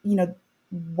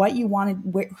 what you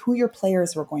wanted, who your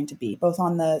players were going to be, both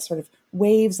on the sort of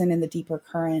waves and in the deeper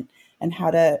current, and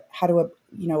how to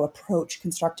approach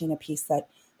constructing a piece that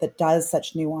does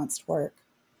such nuanced work?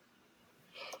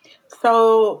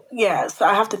 So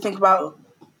I have to think about,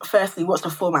 firstly, what's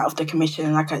the format of the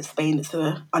commission? Like I explained, it's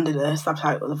under the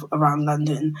subtitle of Around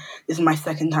London. This is my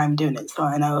second time doing it, so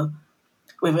I know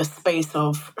with a space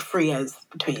of 3 years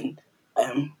between,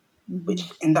 which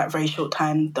in that very short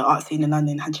time, the art scene in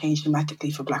London had changed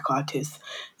dramatically for Black artists,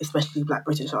 especially Black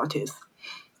British artists.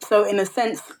 So in a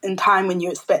sense, in time when you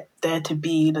expect there to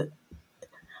be the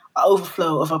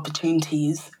overflow of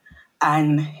opportunities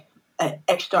and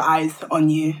extra eyes on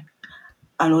you,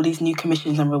 and all these new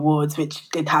commissions and rewards, which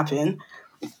did happen,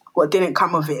 what didn't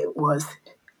come of it was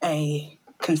a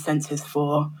consensus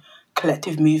for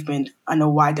collective movement and a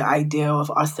wider idea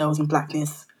of ourselves and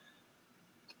Blackness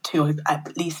to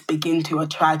at least begin to or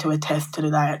try to attest to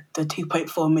the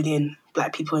 2.4 million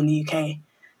Black people in the UK,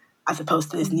 as opposed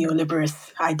to this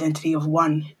neoliberalist identity of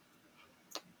one.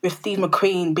 With Steve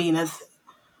McQueen being as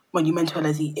monumental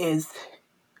as he is,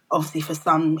 obviously for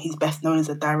some he's best known as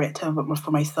a director, but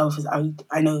for myself,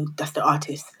 I know that's the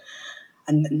artist,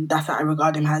 and that's what I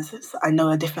regard him as. So I know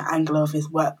a different angle of his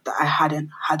work that I hadn't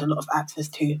had a lot of access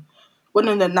to. One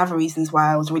of the other reasons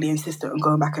why I was really insistent on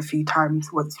going back a few times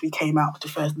once we came out of the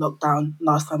first lockdown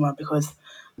last summer, because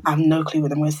I have no clue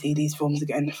when I'm going to see these films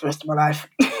again for the rest of my life.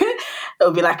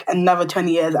 It'll be like another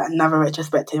 20 years at another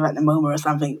retrospective at the MoMA or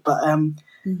something. But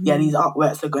these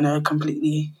artworks are going to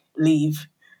completely leave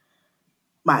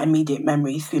my immediate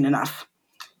memory soon enough.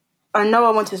 I know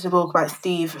I wanted to talk about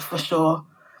Steve for sure.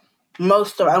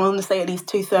 I want to say at least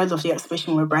 2/3 of the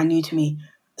exhibition were brand new to me.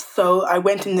 So I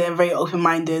went in there very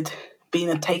open-minded,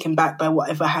 being taken back by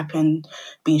whatever happened,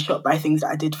 being shocked by things that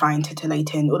I did find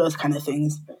titillating, all those kind of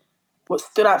things. What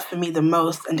stood out for me the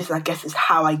most, and this I guess is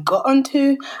how I got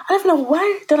onto, I don't know,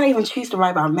 why did I even choose to write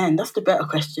about men? That's the better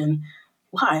question.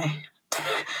 Why?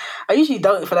 I usually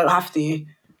don't if I don't have to.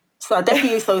 So I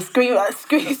definitely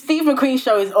Steve McQueen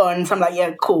show is on, so I'm like,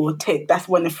 yeah, cool, tick, that's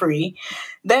 1 of 3.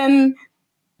 Then,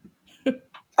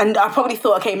 and I probably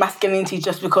thought, okay, masculinity,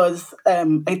 just because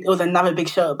it was another big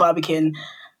show at Barbican,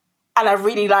 and I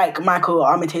really like Michael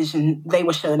Armitage, and they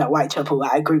were showing at Whitechapel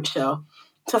at a group show.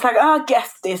 So I was like, I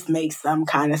guess this makes some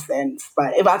kind of sense.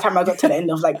 But by the time I got to the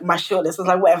end of like my shortlist, I was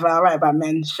like, whatever, I'll write about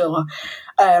men, sure.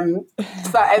 So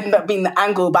I ended up being the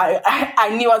angle, but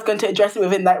I knew I was going to address it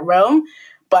within that realm,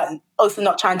 but also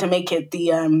not trying to make it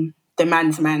the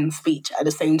man's man speech at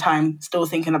the same time, still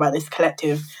thinking about this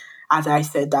collective, as I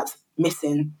said, that's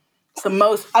missing. So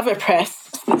most other press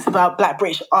speaks about Black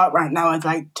British art right now as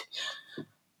like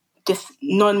this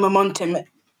non-momentum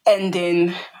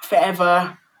ending,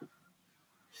 forever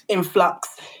in flux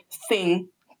thing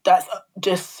that's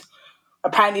just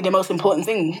apparently the most important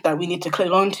thing that we need to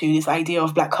cling on to, this idea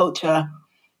of Black culture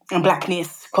and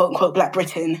Blackness, quote-unquote Black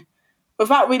Britain,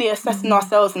 without really assessing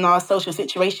ourselves and our social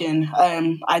situation.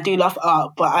 I do love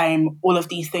art, but I'm all of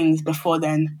these things before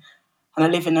then. And I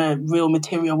live in a real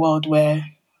material world where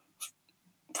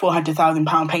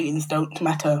 £400,000 paintings don't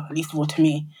matter, at least more to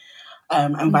me,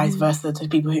 and vice versa to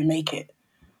people who make it.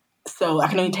 So I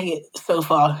can only take it so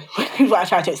far. What I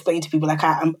try to explain to people, like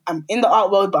I'm in the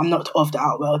art world, but I'm not of the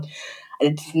art world.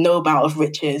 And there's no amount of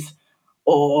riches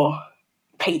or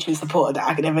patron support that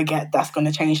I could ever get that's going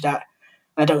to change that.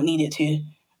 And I don't need it to.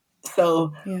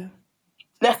 So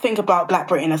let's think about Black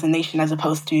Britain as a nation as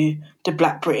opposed to the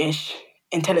Black British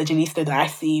intelligentista that I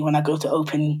see when I go to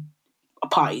open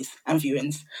parties and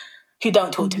viewings who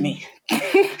don't talk to me.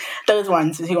 Those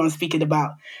ones is who I'm speaking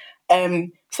about.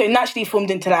 So it naturally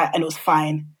formed into that, and it was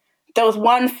fine. There was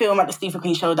one film at the Steve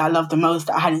McQueen show that I loved the most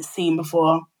that I hadn't seen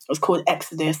before, was called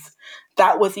Exodus.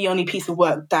 That was the only piece of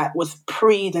work that was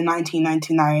pre the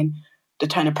 1999 The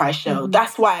Turner Prize show. Mm-hmm.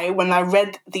 That's why when I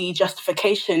read the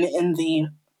justification in the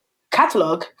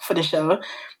catalogue for the show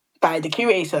by the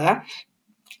curator,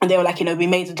 and they were like, we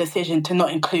made the decision to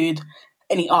not include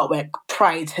any artwork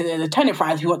prior to the Turner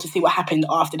Prize. We want to see what happened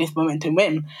after this momentum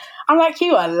win. I'm like,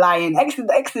 you are lying.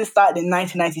 Exodus started in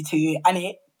 1992 and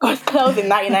it was closed in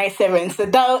 1997.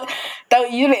 So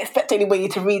you didn't expect anybody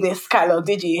to read this catalogue,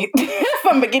 did you?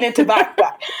 From beginning to back.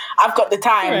 But I've got the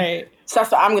time. Right. So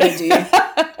that's what I'm going to do.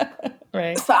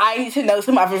 Right. So I need to know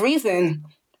some other reason.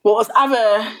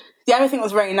 The other thing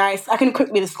was very nice. I can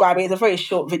quickly describe it. It's a very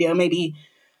short video, maybe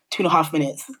 2.5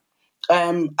 minutes.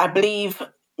 I believe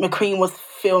McQueen was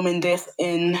filming this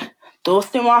in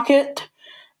Dalston Market.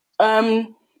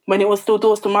 When it was still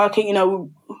Dalston Market,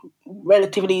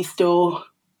 relatively still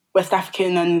West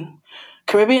African and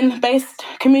Caribbean-based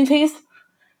communities.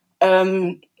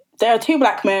 There are two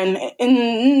black men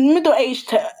in middle-aged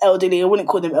to elderly. I wouldn't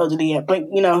call them elderly yet, but,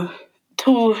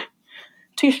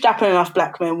 two strapping enough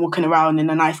black men walking around in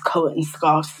a nice coat and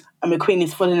scarves. And McQueen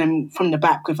is following them from the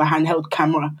back with a handheld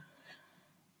camera.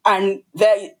 And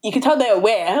you can tell they're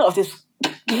aware of this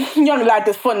young lad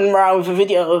that's following around with a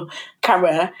video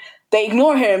camera. They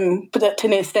ignore him, but to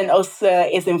an extent also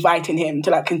is inviting him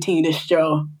to continue the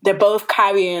show. They're both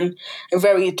carrying a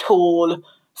very tall,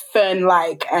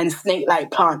 fern-like and snake-like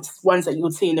plants, ones that you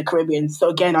would see in the Caribbean. So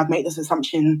again, I'd make this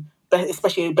assumption,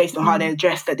 especially based on how they're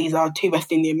dressed, that these are two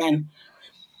West Indian men.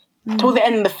 Toward the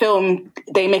end of the film,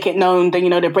 they make it known that,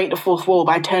 they break the fourth wall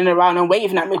by turning around and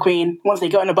waving at McQueen once they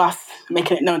get on the bus,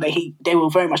 making it known that they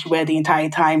were very much aware the entire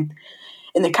time.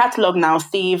 In the catalogue now,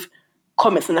 Steve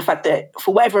comments on the fact that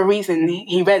for whatever reason,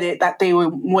 he read it that they were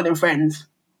more than friends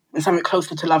and something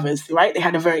closer to lovers, right? They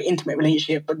had a very intimate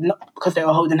relationship, but not because they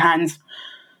were holding hands,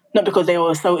 not because they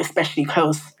were so especially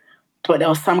close, but there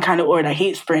was some kind of aura that he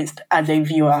experienced as a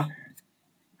viewer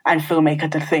and filmmaker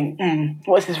to think,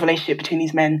 what's this relationship between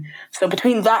these men? So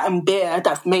between that and Beer,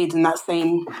 that's made in that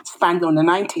same span in the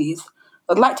 90s,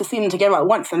 I'd like to see them together at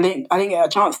once, and I didn't get a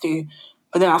chance to.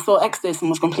 But then I saw Exodus and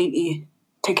was completely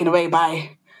taken away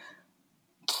by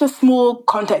just a small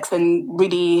context and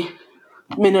really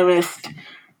minimalist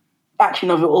action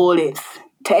of it all. It's,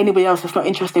 to anybody else, it's not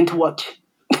interesting to watch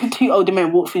two older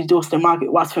men walk through the Dalston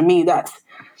Market, whilst for me, that's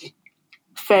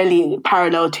fairly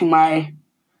parallel to my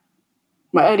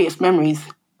earliest memories,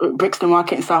 Brixton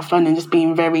Market in South London, just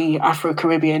being very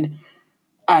Afro-Caribbean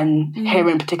and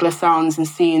hearing particular sounds and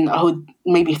seeing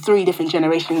maybe 3 different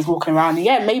generations walking around. And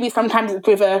yeah, maybe sometimes it's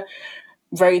with a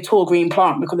very tall green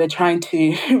plant because they're trying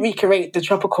to recreate the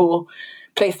tropical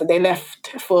place that they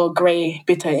left for grey,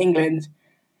 bitter England.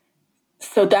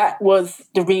 So that was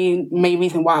the main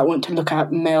reason why I want to look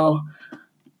at male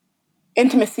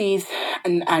intimacies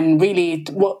and really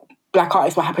what black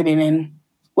artists were happening in,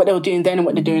 what they were doing then and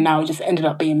what they're doing now. It just ended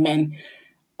up being men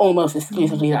almost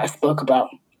exclusively that I spoke about.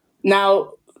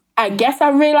 Now, I guess I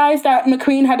realised that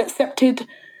McQueen had accepted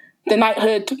the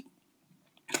knighthood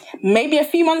maybe a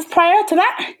few months prior to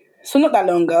that, so not that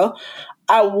long ago.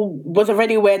 I was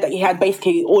already aware that he had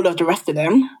basically all of the rest of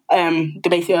them. They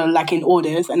basically are in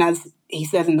orders, and as he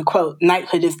says in the quote,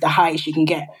 knighthood is the highest you can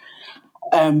get,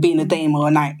 being a dame or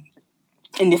a knight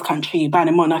in this country, by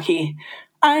the monarchy.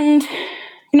 And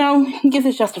he gives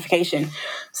his justification.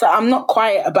 So I'm not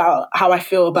quiet about how I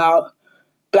feel about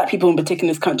black people in particular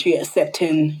in this country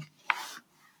accepting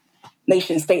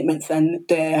nation statements and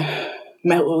their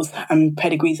medals and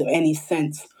pedigrees of any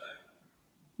sense.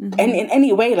 And in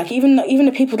any way, even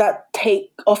the people that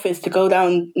take office to go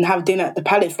down and have dinner at the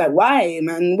palace, why,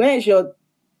 man?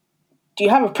 Do you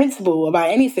have a principle about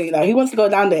anything? Who wants to go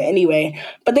down there anyway?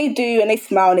 But they do, and they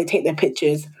smile and they take their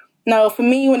pictures. Now, for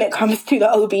me, when it comes to the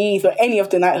OBEs or any of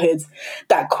the knighthoods,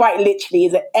 that quite literally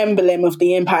is an emblem of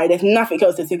the empire. There's nothing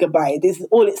else to think about it.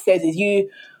 All it says is you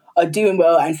are doing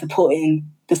well and supporting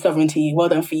the sovereignty. Well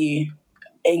done for you,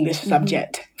 English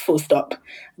subject, full stop.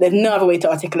 There's no other way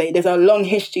to articulate it. There's a long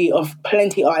history of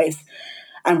plenty artists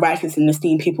and writers and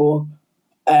esteemed people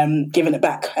giving it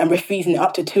back and refusing it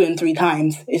up to 2 and 3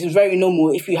 times. It's very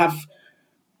normal if you have...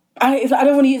 I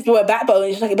don't want to use the word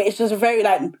backbone, but it's just a very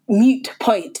mute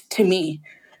point to me.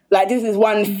 This is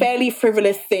one fairly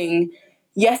frivolous thing.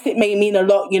 Yes, it may mean a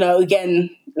lot, again,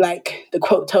 the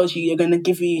quote tells you, you're going to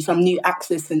give you some new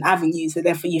access and avenues, so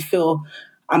therefore you feel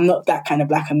I'm not that kind of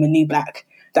black, I'm a new black,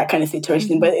 that kind of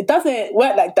situation. But it doesn't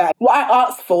work like that. What I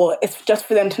asked for is just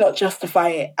for them to not justify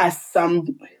it as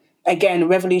some, again,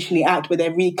 revolutionary act where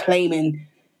they're reclaiming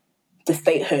the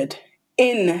statehood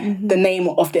in the name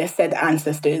of their said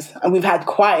ancestors. And we've had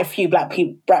quite a few black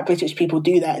British people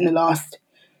do that in the last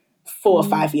 4 or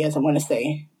 5 years, I want to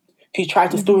say, who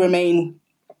tried to still remain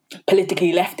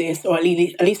politically leftist, or at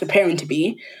least appearing to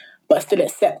be, but still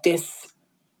accept this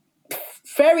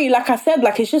very, like I said,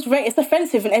 like it's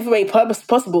offensive in every way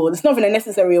possible. It's not even a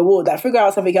necessary award. Like, figure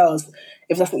out something else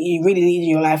if that's what you really need in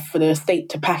your life for the state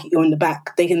to pat you on the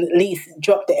back. They can at least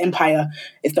drop the empire.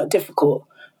 It's not difficult,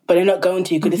 but they're not going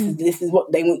to, because this is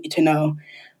what they want you to know.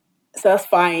 So that's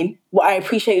fine. What I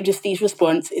appreciated with Steve's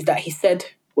response is that he said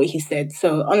what he said.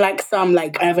 So unlike some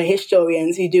other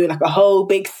historians who do like a whole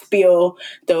big spiel,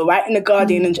 they'll write in the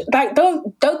Guardian and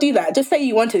don't do that. Just say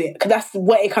you wanted it, because that's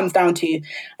what it comes down to, and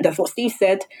that's what Steve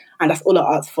said, and that's all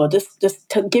I asked for. Just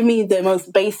to give me the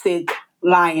most basic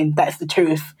line that's the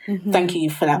truth. Thank you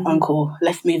for that, Uncle.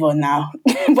 Let's move on now.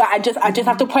 But I just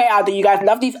have to point out that you guys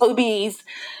love these OBs,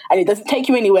 and it doesn't take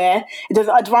you anywhere. It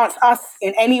doesn't advance us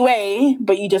in any way,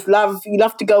 but you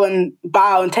love to go and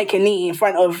bow and take a knee in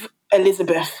front of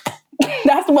Elizabeth.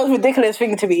 That's the most ridiculous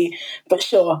thing to me, but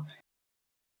sure.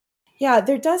 Yeah,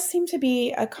 there does seem to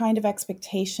be a kind of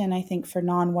expectation, I think, for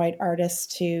non-white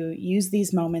artists to use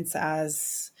these moments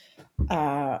as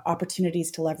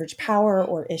opportunities to leverage power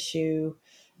or issue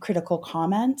critical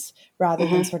comment rather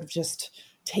than sort of just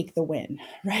take the win,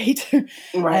 right?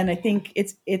 Right. And I think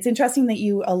it's interesting that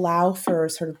you allow for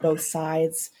sort of both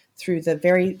sides through the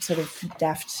very sort of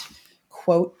deft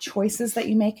quote choices that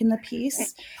you make in the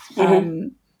piece.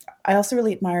 I also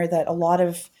really admire that a lot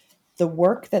of the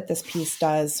work that this piece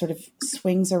does sort of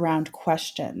swings around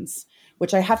questions,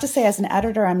 which I have to say, as an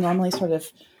editor, I'm normally sort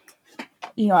of,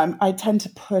 I tend to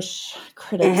push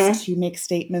critics to make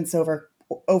statements over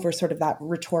sort of that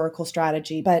rhetorical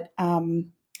strategy. But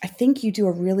I think you do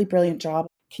a really brilliant job.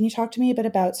 Can you talk to me a bit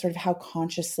about sort of how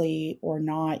consciously or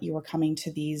not you were coming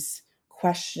to these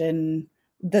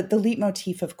the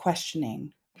leitmotif of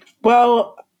questioning?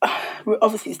 Well,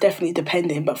 obviously it's definitely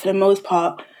dependent, but for the most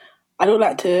part, I don't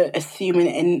like to assume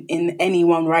in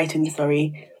anyone writing,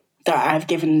 that I've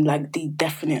given like the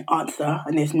definite answer,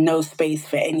 and there's no space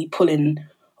for any pulling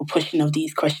or pushing of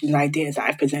these questions and ideas that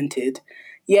I've presented.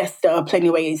 Yes, there are plenty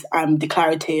of ways I'm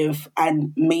declarative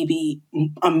and maybe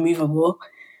unmovable,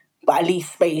 but at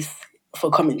least space for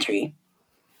commentary.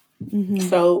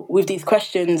 So with these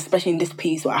questions, especially in this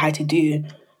piece, what I had to do,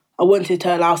 I wanted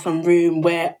to allow some room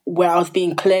where I was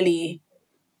being clearly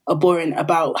abhorrent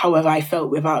about however I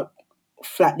felt without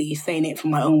flatly saying it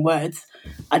from my own words.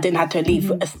 I didn't have to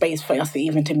leave a space for us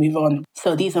even to move on.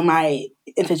 So these are my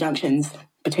interjunctions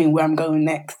between where I'm going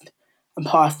next and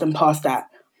past that.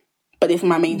 But this is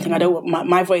my main thing. I don't want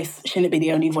my voice shouldn't be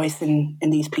the only voice in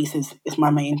these pieces. It's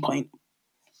my main point.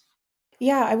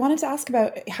 Yeah, I wanted to ask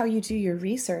about how you do your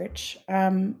research. I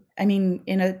mean,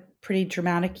 in a pretty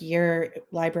dramatic year,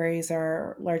 libraries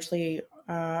are largely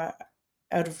out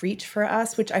of reach for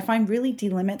us, which I find really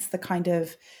delimits the kind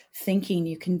of thinking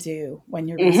you can do when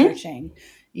you're researching,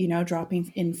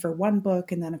 dropping in for one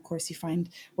book. And then, of course, you find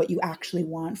what you actually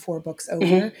want 4 books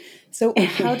over. So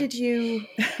how did you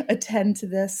attend to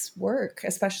this work,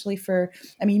 especially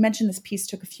you mentioned this piece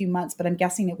took a few months, but I'm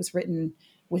guessing it was written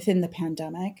within the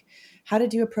pandemic. How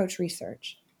did you approach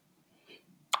research?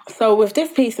 So with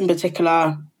this piece in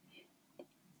particular,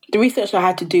 the research I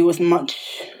had to do was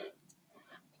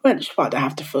which part I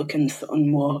have to focus on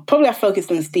more? Probably I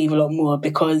focused on Steve a lot more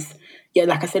because,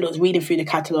 like I said, it was reading through the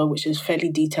catalogue, which is fairly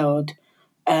detailed.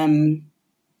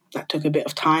 That took a bit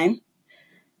of time.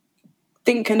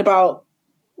 Thinking about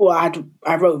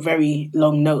I wrote very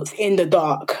long notes in the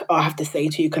dark, I have to say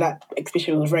too, because that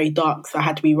exhibition was very dark, so I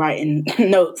had to be writing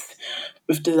notes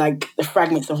with the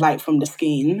fragments of light from the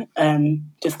screen,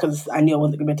 just because I knew I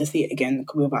wasn't going to be able to see it again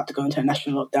because we were about to go into a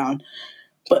national lockdown.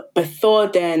 But before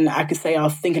then, I could say I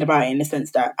was thinking about it in the sense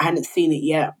that I hadn't seen it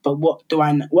yet, but what do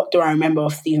I remember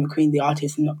of Steve McQueen, the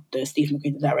artist, and not the Steve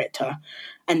McQueen, the director?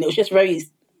 And it was just very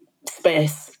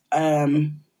sparse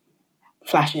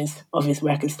flashes of his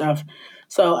work and stuff.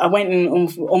 So I went in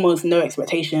with almost no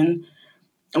expectation.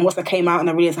 And once I came out and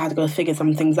I realised I had to go figure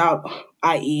some things out,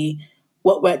 i.e.,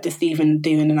 what work did Stephen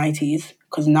do in the 90s?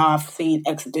 Because now I've seen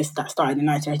Exodus that started in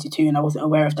 1982 and I wasn't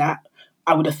aware of that.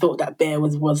 I would have thought that Bear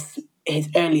was his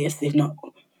earliest, if not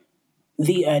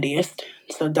the earliest.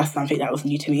 So that's something that was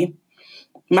new to me.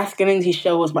 Masculinity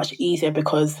show was much easier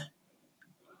because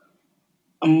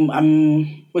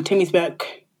with Timmy's work,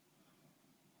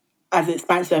 as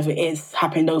expansive as it is,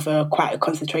 happened over quite a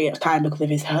concentrated time because of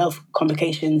his health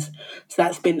complications. So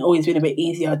that's always been a bit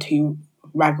easier to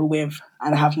wrangle with,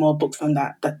 and I have more books on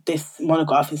that. That this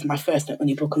monograph is my first and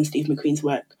only book on Steve McQueen's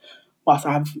work, whilst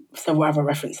I have several other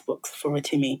reference books for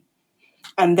Timmy.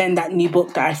 And then that new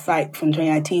book that I cite from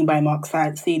 2019 by Mark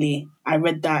Seeley, I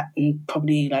read that in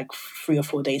probably like 3 or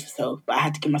 4 days or so, but I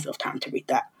had to give myself time to read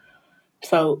that.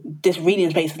 So this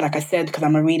reading space, like I said, because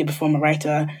I'm a reader before I'm a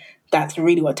writer, that's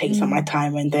really what takes up my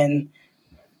time. And then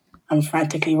I'm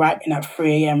frantically writing at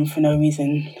 3 a.m. for no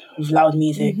reason with loud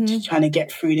music, just trying to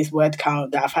get through this word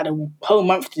count that I've had a whole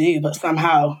month to do, but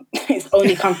somehow it's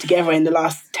only come together in the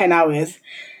last 10 hours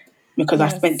because I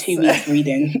spent 2 weeks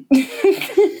reading.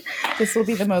 This will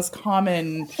be the most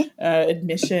common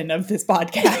admission of this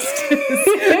podcast.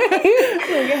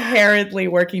 Like inherently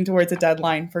working towards a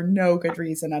deadline for no good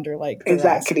reason under like the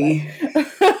exactly.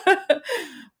 rest,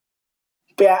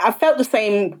 but yeah, I felt the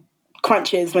same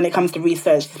crunches when it comes to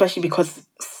research, especially because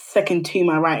second to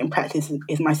my writing practice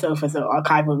is myself as an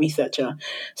archival researcher.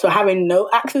 So having no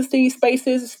access to these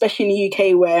spaces, especially in the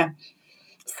UK where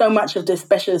so much of the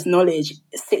specialist knowledge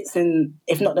sits in,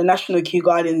 if not the National Kew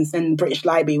Gardens and British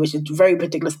Library, which is very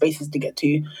particular spaces to get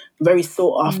to, very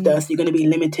sought after. So you're going to be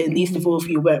limited, least of all if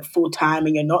you work full time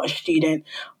and you're not a student.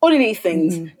 All of these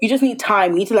things, you just need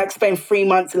time. You need to like spend 3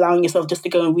 months allowing yourself just to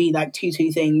go and read like two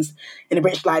things in the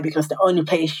British Library because the only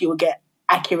place you will get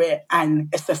accurate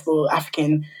and accessible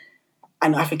African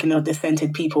or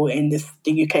descended people in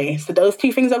the UK. So those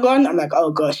 2 things are gone. I'm like,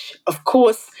 oh gosh, of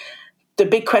course. The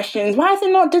big questions, why is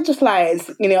it not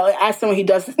digitalized? You know, as someone who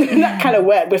does that kind of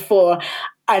work before,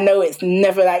 I know it's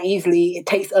never that easily. It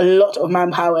takes a lot of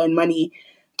manpower and money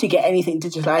to get anything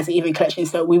digitalized, even collection.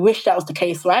 So we wish that was the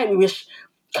case, right? We wish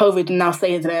COVID now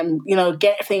saying to them, you know,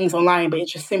 get things online, but it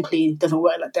just simply doesn't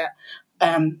work like that.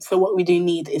 So what we do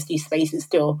need is these spaces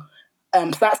still.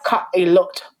 So that's cut a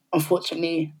lot,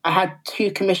 unfortunately. I had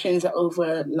 2 commissions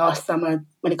over last summer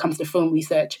when it comes to film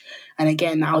research. And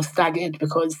again, I was staggered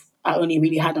because I only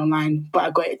really had online, but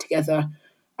I got it together.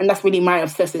 And that's really my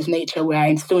obsessive nature where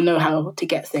I still know how to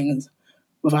get things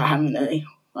without having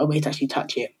a way to actually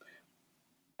touch it.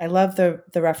 I love the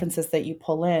references that you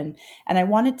pull in. And I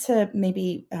wanted to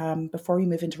maybe, before we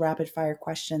move into rapid fire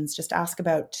questions, just ask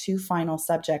about 2 final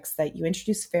subjects that you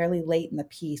introduced fairly late in the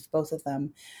piece, both of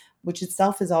them, which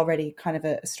itself is already kind of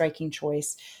a striking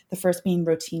choice. The first being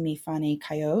Rotimi Fani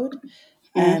Kayode,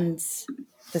 and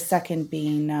the second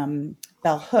being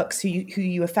Bell Hooks, who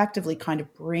you effectively kind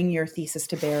of bring your thesis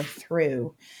to bear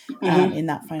through in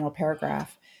that final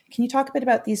paragraph. Can you talk a bit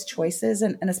about these choices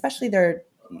and especially their,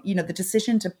 you know, the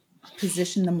decision to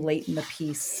position them late in the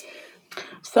piece?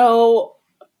 So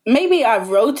maybe I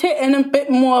wrote it in a bit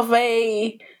more of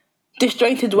a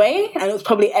disjointed way, and it was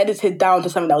probably edited down to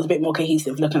something that was a bit more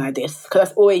cohesive looking like this, because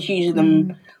that's always usually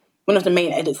one of the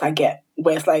main edits I get,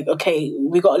 where it's like, okay,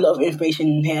 we got a lot of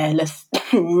information here, let's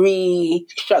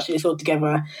restructure this all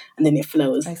together, and then it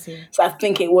flows. I see. So I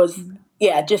think it was,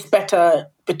 just better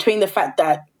between the fact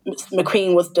that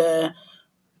McQueen was the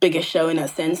biggest show in that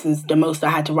sense, and the most I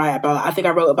had to write about. I think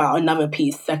I wrote about another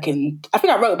piece second. I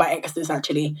think I wrote about Exodus,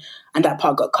 actually, and that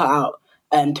part got cut out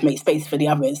to make space for the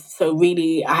others. So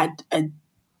really, I had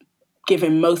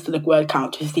given most of the word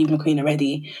count to Steve McQueen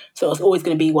already. So it was always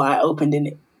going to be what I opened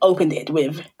it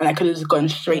with, and I could have just gone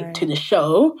straight to the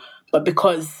show, but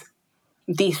because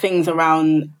these things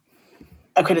around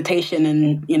accreditation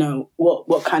and, you know,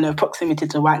 what kind of proximity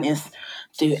to whiteness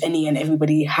do any and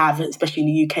everybody have, especially in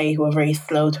the UK, who are very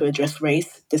slow to address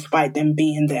race despite them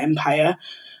being the empire.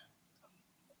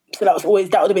 So that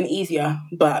would have been easier,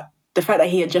 but the fact that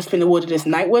he had just been awarded this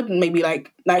Knighthood and maybe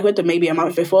a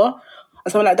month before or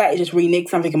something like that, it just reneged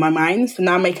something in my mind. So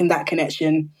now I'm making that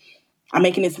connection. I'm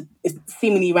making this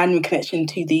seemingly random connection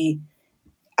to the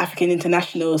African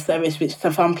International Service, which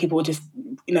for some people just,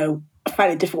 you know,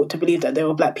 find it difficult to believe that there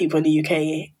were Black people in the UK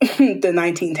in the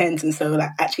 1910s, and so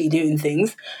like actually doing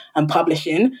things and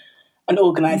publishing and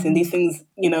organising these things.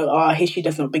 You know, our history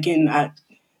does not begin at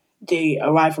the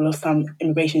arrival of some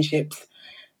immigration ships.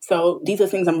 So these are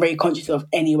things I'm very conscious of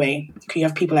anyway. You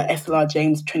have people like SLR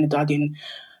James, Trinidadian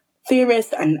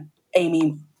theorist, and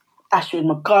Amy Ashford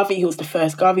McGarvey, who was the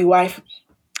first Garvey wife.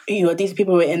 You know, these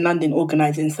people were in London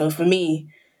organising. So for me,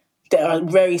 there are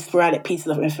very sporadic pieces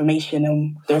of information,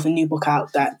 and there's a new book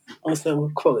out that also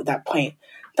quoted that point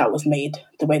that was made,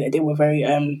 the way that they were very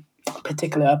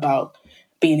particular about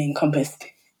being encompassed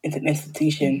into an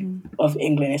institution of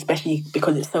England, especially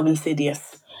because it's so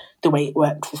insidious the way it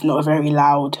works. It's not a very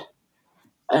loud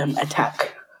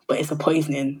attack, but it's a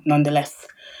poisoning nonetheless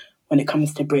when it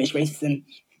comes to British racism.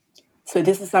 So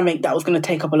this is something that was going to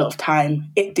take up a lot of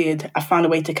time. It did. I found a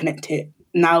way to connect it.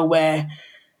 Now we're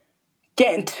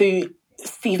getting to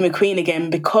Steve McQueen again,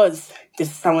 because this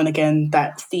is someone, again,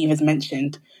 that Steve has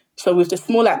mentioned. So with the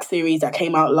Small Axe series that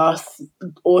came out last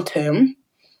autumn,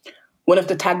 one of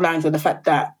the taglines of the fact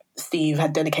that Steve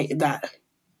had dedicated that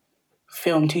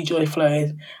film to George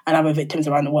Floyd and other victims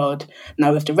around the world.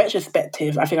 Now, with the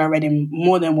retrospective, I think I read in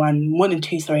more than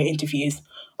two interviews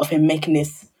of him making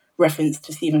this reference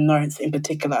to Stephen Lawrence in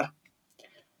particular.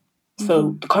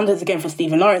 So the context again for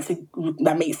Stephen Lawrence,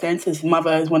 that makes sense. His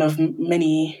mother is one of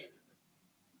many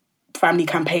family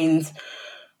campaigns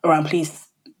around police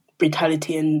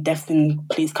brutality and deaths in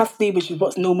police custody, which is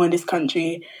what's normal in this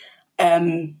country.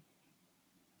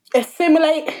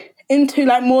 Assimilate into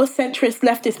like more centrist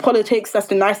leftist politics. That's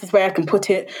the nicest way I can put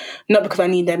it. Not because I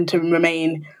need them to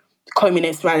remain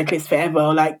communist radicalists forever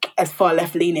or like as far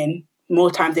left leaning. More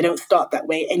times they don't start that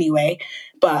way anyway.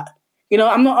 But you know,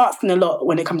 I'm not asking a lot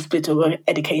when it comes to political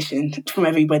education from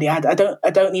everybody. I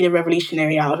don't need a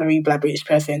revolutionary out of every Black British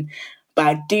person, but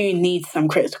I do need some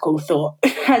critical thought.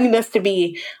 I need us to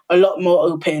be a lot more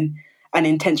open and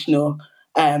intentional.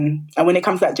 And when it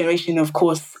comes to that generation, of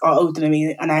course, are older than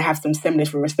me, and I have some semblance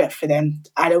of respect for them.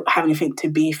 I don't have anything to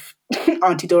beef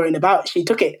Auntie Doreen about. She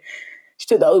took it. She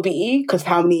took the OBE because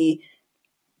how many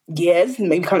years,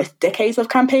 maybe kind of decades of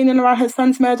campaigning around her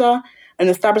son's murder and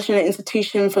establishing an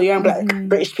institution for young Black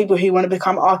British people who want to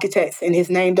become architects in his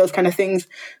name, those kind of things.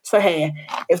 So, hey,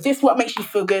 if this is what makes you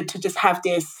feel good to just have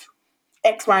this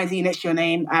X, Y, Z next to your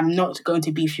name, I'm not going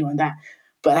to beef you on that.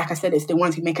 But like I said, it's the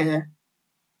ones who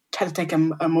try to take a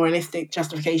moralistic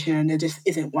justification, and there just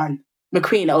isn't one.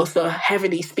 McQueen also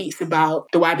heavily speaks about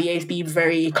the YBAs being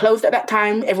very closed at that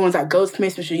time. Everyone's at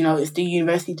Goldsmiths, which, you know, is the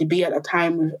university to be at that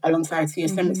time alongside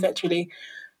CSM, essentially.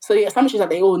 So the assumption is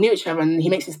that they all knew each other, and he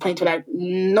makes this point to like,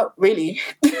 not really.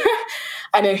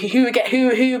 And then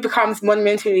who becomes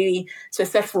monumentally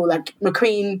successful, like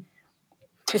McQueen,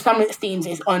 to some extent,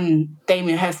 is on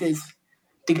Damien Hirst's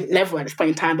level at this point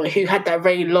in time, but who had that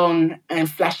very long and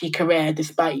flashy career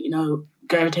despite, you know,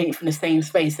 gravitating from the same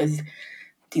space as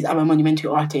these other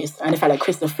monumental artists. And the fact that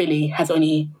Christoph Philly has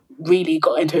only really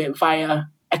got into it via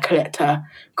a collector.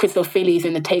 Christoph Philly's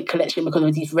in the Tate collection because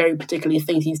of these very particular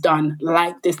things he's done,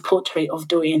 like this portrait of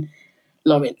Dorian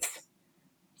Lawrence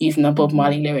using a Bob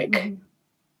Marley lyric.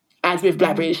 As with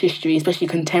Black British history, especially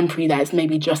contemporary, that's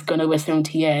maybe just gone over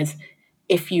 70 years,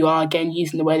 if you are, again,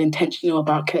 using the word intentional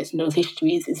about collecting those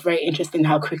histories, it's very interesting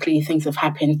how quickly things have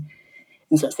happened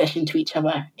in succession to each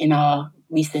other in our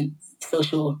recent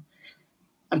social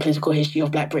and political history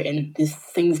of Black Britain. These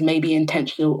things may be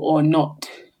intentional or not.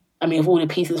 I mean, of all the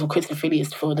pieces of Christopher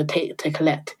Phillips for the Tate to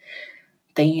collect,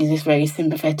 they use this very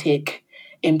sympathetic,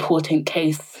 important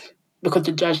case, because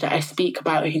the judge that I speak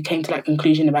about who came to that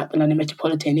conclusion about the London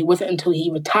Metropolitan, it wasn't until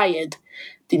he retired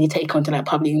did he take on to that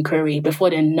public inquiry. Before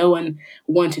then, no one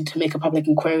wanted to make a public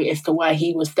inquiry as to why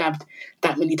he was stabbed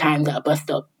that many times at a bus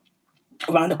stop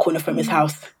around the corner from his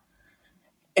house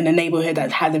in a neighbourhood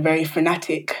that had a very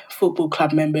fanatic football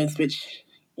club members, which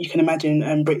you can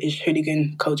imagine British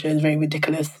hooligan culture is very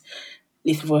ridiculous, at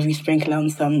least of all if you sprinkle on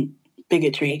some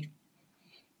bigotry.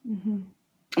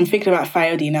 I'm thinking about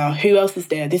Fayode now. Who else is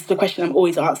there? This is the question I'm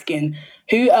always asking.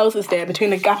 Who else is there between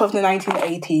the gap of the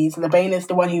 1980s? Lebain is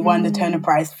the one who won the Turner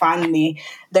Prize finally.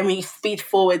 Then we speed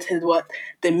forward to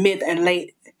the mid and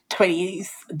late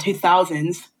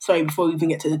 2000s. Sorry, before we even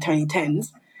get to the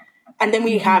 2010s. And then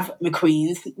we have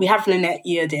McQueen's. We have Lynette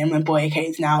Yeardin and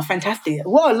Boyaka's now. Fantastic.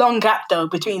 What a long gap, though,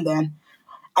 between them.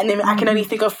 And then I can only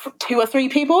think of 2 or 3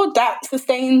 people that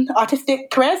sustain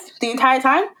artistic careers the entire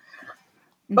time.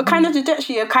 What kind of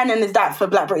trajectory of canon is that for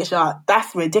Black British art?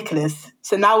 That's ridiculous.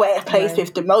 So now we're at a place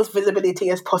with the most visibility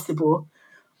as possible,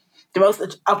 the most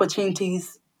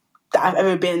opportunities that I've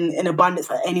ever been in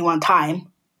abundance at any one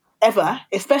time, ever,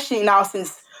 especially now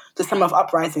since the summer of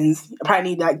uprisings.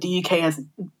 Apparently, like, the UK has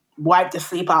wiped the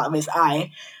sleep out of its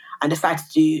eye and decided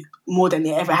to do more than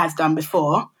it ever has done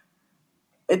before.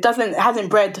 It hasn't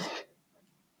bred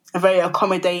a very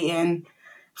accommodating,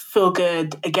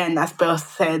 feel-good, again, as Bill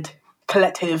said,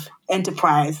 collective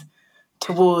enterprise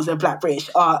towards a Black British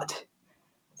art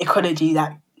ecology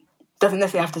that doesn't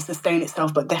necessarily have to sustain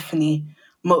itself, but definitely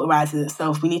motorizes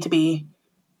itself. We need to be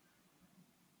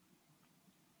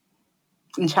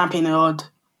championing odd.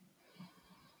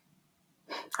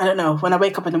 I don't know. When I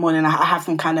wake up in the morning, I have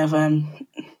some kind of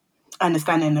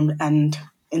understanding and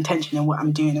intention in what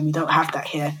I'm doing, and we don't have that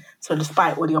here. So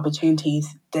despite all the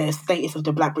opportunities, the status of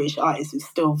the Black British artist is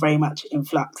still very much in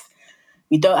flux.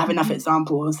 We don't have enough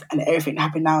examples, and everything that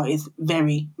happened now is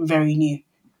very, very new.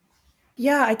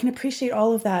 Yeah, I can appreciate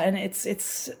all of that, and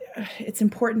it's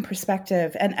important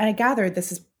perspective. And I gather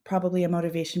this is probably a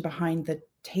motivation behind the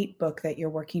Tate book that you're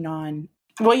working on.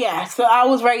 Well, yeah. So I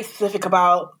was very specific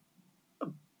about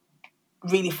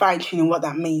really fine-tuning what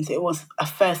that means. It was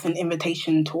an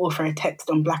invitation to offer a text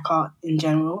on Black art in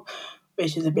general,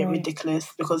 which is a bit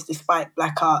ridiculous because despite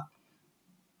black art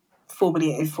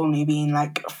formally and informally being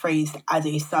like phrased as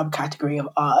a subcategory of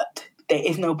art, there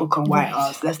is no book on white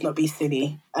art. So let's not be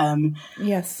silly.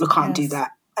 We can't do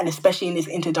that. And especially in this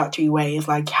introductory way, it's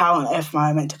like, how on earth am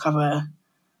I meant to cover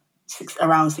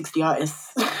around 60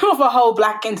 artists of a whole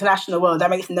Black international world? That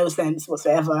makes no sense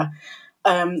whatsoever.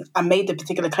 I made the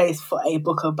particular case for a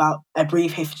book about a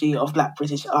brief history of Black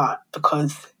British art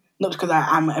not because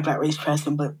I am a Black British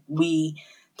person, but we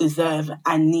deserve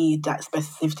and need that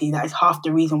specificity. That is half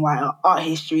the reason why our art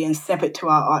history, and separate to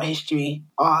our art history,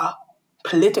 our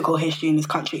political history in this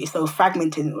country is so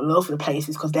fragmented all over the place,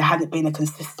 is because there hasn't been a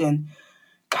consistent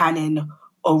canon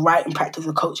or writing practice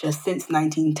of culture since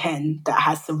 1910 that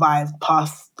has survived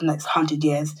past the next 100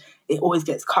 years. It always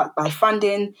gets cut by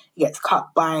funding, it gets cut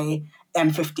by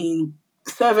M15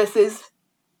 services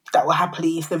that were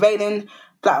happily surveilling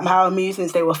Black Power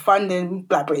movements. They were funding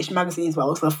Black British magazines, but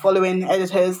also following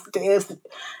editors. It is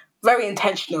very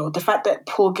intentional. The fact that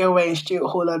Paul Gilroy and Stuart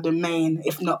Hall are the main,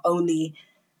 if not only,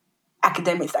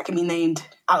 academics that can be named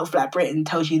out of Black Britain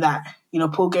tells you that. You know,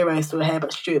 Paul Gilroy is still here,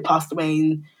 but Stuart passed away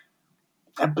in,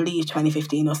 I believe,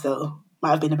 2015 or so. Might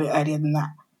have been a bit earlier than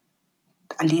that.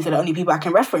 And these are the only people I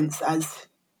can reference as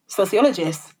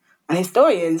sociologists and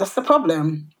historians. That's the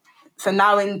problem. So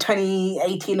now in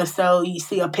 2018 or so, you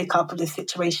see a pickup of this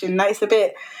situation. Now it's a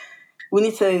bit, we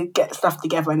need to get stuff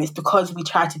together, and it's because we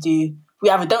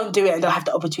either don't do it and don't have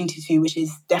the opportunity to, which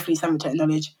is definitely something to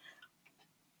acknowledge.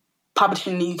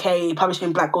 Publishing in the UK,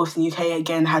 publishing Black authors in the UK,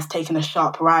 again, has taken a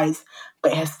sharp rise,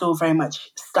 but it has still very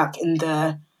much stuck in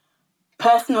the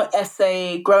personal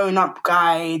essay, growing up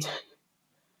guide,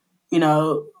 you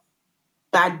know,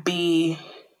 Bad B,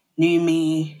 New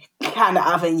Me kind of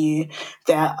avenue.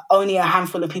 There are only a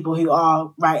handful of people who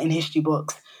are writing history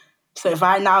books. So if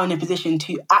I'm now in a position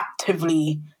to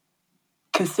actively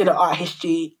consider art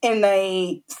history in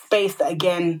a space that,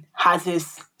 again, has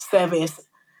this service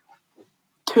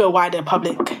to a wider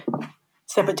public,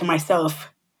 separate to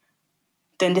myself,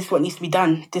 then this is what needs to be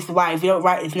done. This is why if you don't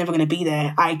write, it's never going to be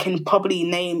there. I can probably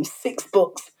name 6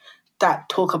 books that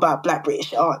talk about Black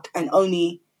British art, and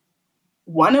only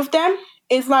one of them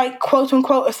is like quote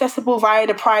unquote accessible via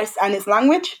the price and its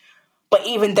language. But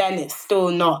even then, it's still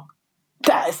not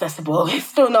that accessible. It's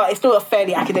still a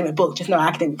fairly academic book, just not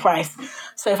academic price.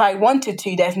 So if I wanted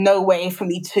to, there's no way for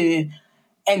me to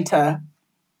enter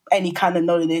any kind of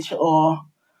knowledge or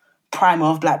primer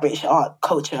of Black British art,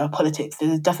 culture, politics.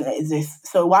 It doesn't exist.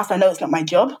 So whilst I know it's not my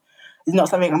job, it's not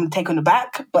something I'm going to take on the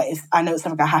back, but I know it's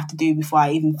something I have to do before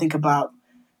I even think about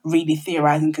really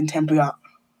theorising contemporary art.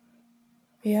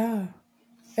 Yeah.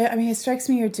 I mean, it strikes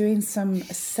me you're doing some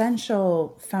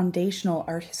essential foundational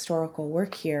art historical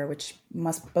work here, which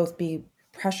must both be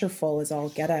pressureful as all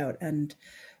get out and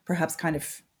perhaps kind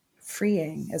of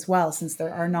freeing as well, since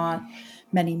there are not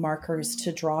many markers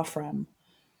to draw from.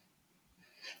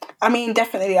 I mean,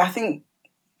 definitely. I think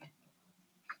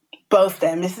both of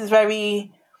them. This is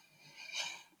very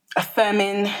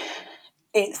affirming.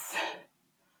 It's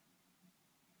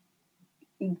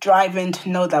driving to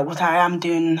know that what I am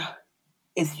doing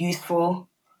is useful,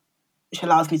 which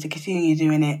allows me to continue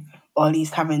doing it, or at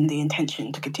least having the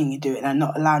intention to continue doing it and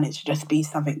not allowing it to just be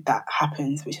something that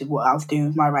happens, which is what I was doing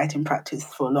with my writing practice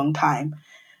for a long time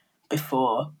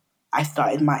before I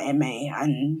started my MA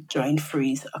and joined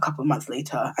Freeze a couple of months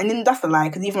later. And then that's a lie,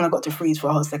 because even when I got to Freeze for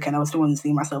a whole second, I was still wanting to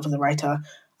see myself as a writer.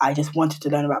 I just wanted to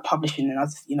learn about publishing, and I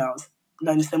was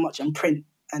learning so much in print.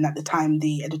 And at the time,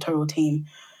 the editorial team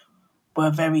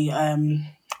were very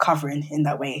covering in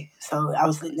that way. So I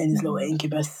was in this little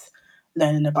incubus,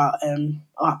 learning about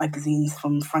art magazines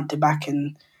from front to back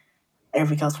and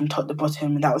everything else from top to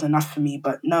bottom, and that was enough for me.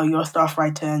 But no, you're a staff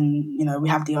writer, and we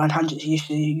have the 100th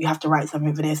issue, you have to write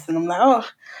something for this. And I'm like, oh,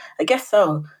 I guess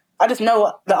so. I just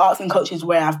know the arts and cultures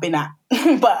where I've been at.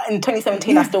 But in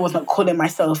 2017, I still was not calling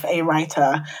myself a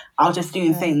writer. I was just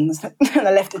doing things, and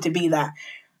I left it to be that.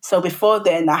 So before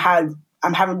then,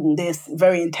 I'm having this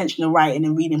very intentional writing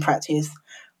and reading practice.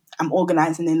 I'm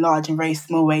organising in large and very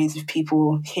small ways with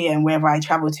people here and wherever I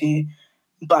travel to,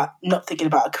 but not thinking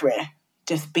about a career,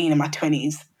 just being in my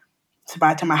 20s. So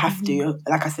by the time I have to,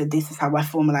 like I said, this is how I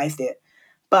formalised it.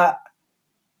 But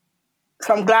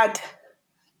so I'm glad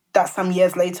that some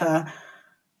years later,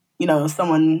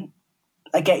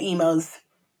 I get emails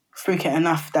frequent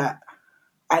enough that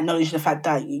I acknowledge the fact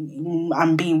that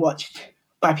I'm being watched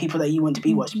by people that you want to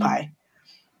be watched by.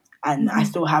 And I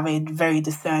still have a very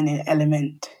discerning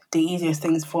element. The easiest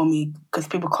things for me, because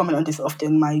people comment on this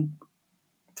often, my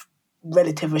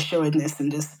relative assuredness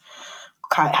and just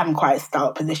having quite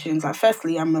stout positions. Like,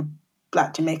 firstly, I'm a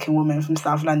Black Jamaican woman from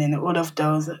South London, and all of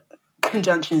those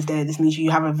conjunctions there. This means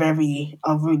you have a very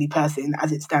unruly person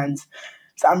as it stands.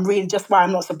 So I'm really, just why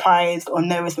I'm not surprised or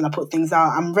nervous when I put things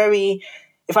out. I'm very,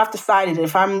 if I've decided,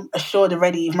 if I'm assured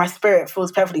already, if my spirit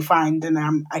feels perfectly fine, then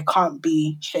I can't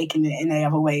be shaken in any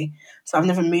other way. So I've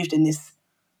never moved in this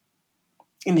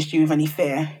industry with any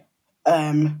fear.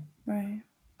 Right.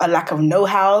 A lack of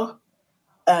know-how.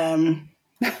 A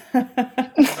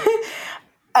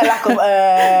lack of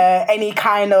any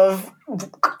kind of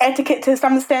etiquette to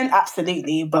some extent,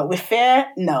 absolutely. But with fear,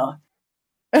 no.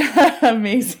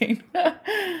 Amazing.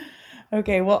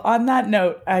 Okay, well, on that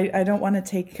note, I don't want to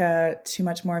take too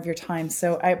much more of your time.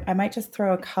 So I might just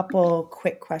throw a couple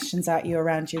quick questions at you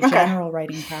around your general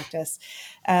writing practice.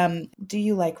 Do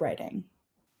you like writing?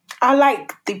 I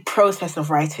like the process of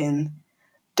writing.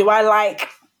 Do I like,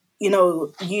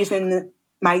 using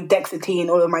my dexterity and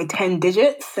all of my 10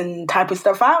 digits and typing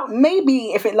stuff out?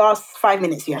 Maybe if it lasts 5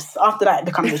 minutes, yes. After that, it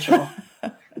becomes a chore.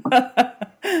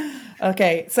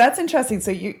 Okay, so that's interesting.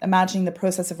 So you imagining the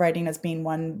process of writing as being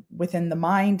one within the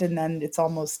mind, and then it's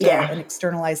almost an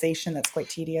externalization that's quite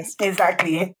tedious.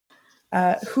 Exactly.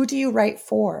 Who do you write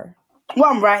for?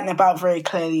 What I'm writing about very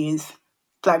clearly is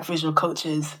Black visual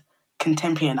cultures,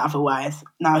 contemporary and otherwise.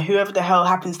 Now, whoever the hell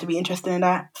happens to be interested in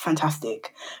that,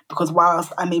 fantastic. Because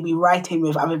whilst I may be writing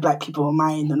with other Black people in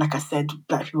mind, and like I said,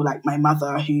 Black people like my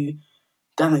mother who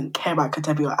doesn't care about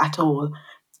contemporary at all,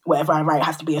 whatever I write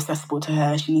has to be accessible to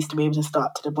her. She needs to be able to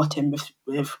start to the bottom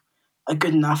with a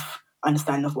good enough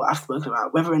understanding of what I've spoken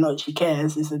about. Whether or not she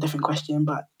cares is a different question,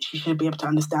 but she should be able to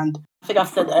understand. I think I've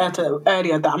said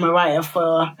earlier that I'm a writer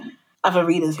for other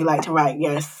readers who like to write,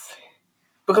 yes.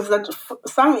 Because it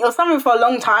was something for a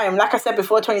long time. Like I said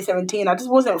before 2017, I just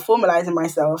wasn't formalising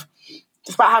myself.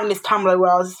 Despite having this Tumblr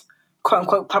where I was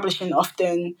quote-unquote publishing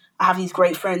often, I have these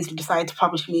great friends who decide to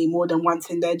publish me more than once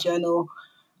in their journal,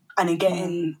 and then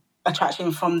getting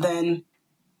attraction from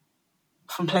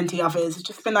plenty others. It's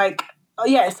just been like, oh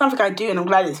yeah, it's something I do and I'm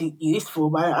glad it's useful,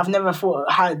 but I've never thought,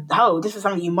 this is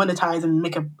something you monetize and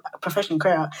make a professional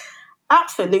career.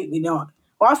 Absolutely not.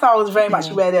 Whilst I was very much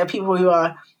aware there are people who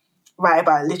are write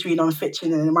about literary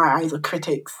non-fiction and in my eyes are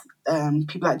critics,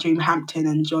 people like Dream Hampton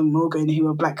and John Morgan, who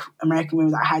were Black American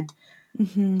women that I had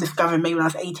discovered maybe when I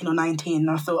was 18 or 19.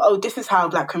 And I thought, this is how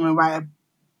Black women write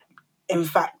in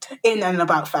and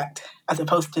about fact, as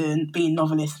opposed to being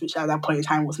novelists, which at that point in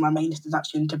time was my main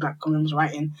introduction to Black women's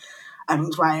writing. And it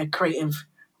was via creative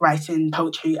writing,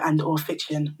 poetry and or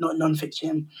fiction, not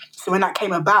non-fiction. So when that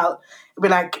came about, it'd be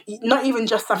like, not even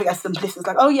just something as simplistic as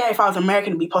like, if I was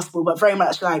American, it'd be possible, but very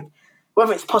much like,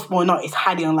 whether it's possible or not, it's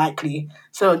highly unlikely.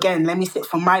 So again, let me sit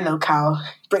from my locale,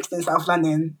 Brixton, South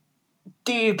London.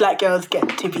 Do Black girls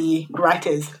get to be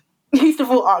writers? Least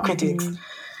of all, art critics.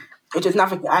 Which is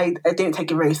nothing, I didn't take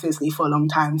it very seriously for a long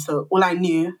time. So all I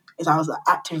knew is I was an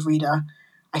active reader.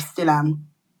 I still am.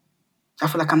 I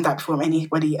feel like I'm that before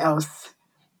anybody else.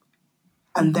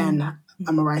 And then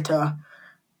I'm a writer.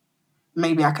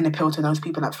 Maybe I can appeal to those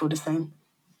people that feel the same.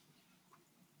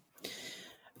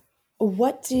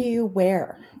 What do you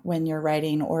wear when you're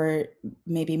writing, or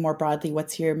maybe more broadly,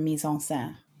 what's your mise en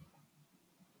scène?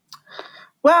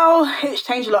 Well, it's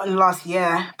changed a lot in the last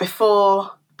year.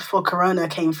 Before Corona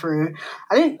came through,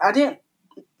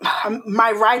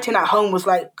 my writing at home was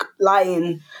like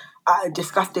lying at a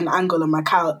disgusting angle on my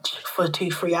couch for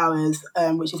 2-3 hours,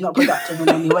 which is not productive in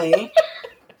any way.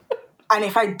 And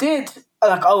if I did,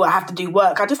 I have to do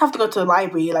work, I just have to go to the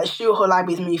library. Like, Stuart Hall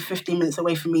Library is maybe 15 minutes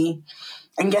away from me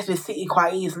and get to the city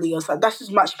quite easily. So that's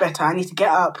just much better. I need to get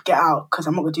out, because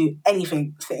I'm not going to do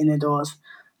anything sitting indoors.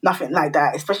 Nothing like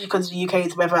that, especially because the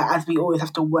UK's weather, as we always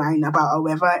have to whine about our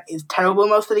weather, is terrible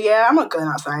most of the year. I'm not going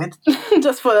outside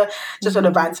just for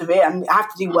the bands of it. I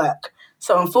have to do work.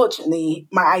 So unfortunately,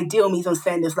 my ideal mise en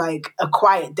scène is like a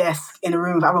quiet desk in a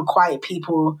room with other quiet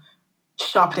people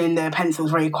sharpening their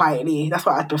pencils very quietly. That's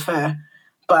what I'd prefer.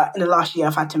 But in the last year,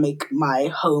 I've had to make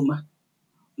my home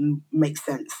make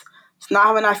sense. So now I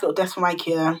have a nice little desk from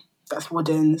IKEA. That's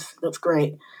Woodens. Looks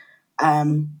great.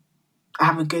 I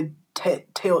have a good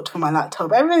tilt for my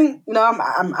laptop. Everything,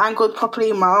 I'm angled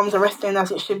properly. My arms are resting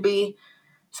as it should be.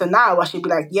 So now I should be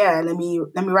like, let me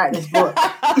write this book.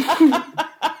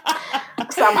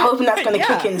 So I'm hoping that's going to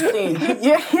kick in soon.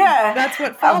 Yeah. That's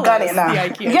what follows. I've got it now. The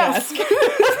IKEA desk.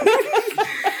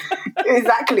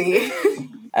 Exactly.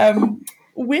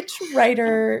 Which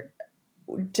writer,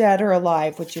 dead or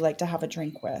alive, would you like to have a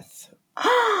drink with?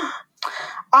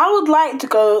 I would like to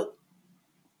go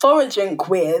for a drink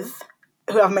with,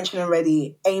 who I've mentioned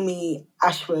already, Amy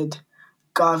Ashwood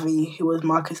Garvey, who was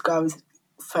Marcus Garvey's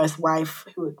first wife,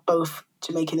 who were both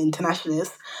Jamaican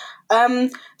internationalists.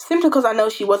 Simply because I know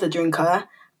she was a drinker,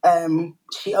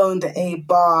 She owned a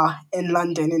bar in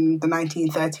London in the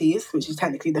 1930s, which is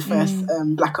technically the first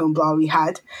black-owned bar we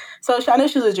had. So I know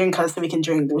she was a drinker, so we can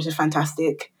drink, which is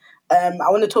fantastic. I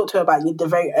want to talk to her about the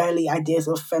very early ideas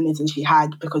of feminism she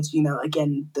had, because, you know,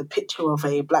 again, the picture of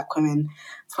a black woman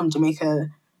from Jamaica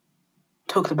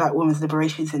talking about women's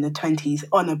liberations in the 20s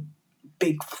on a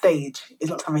big stage is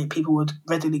not something people would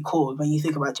readily call when you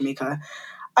think about Jamaica.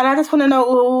 And I just want to know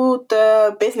all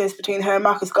the business between her and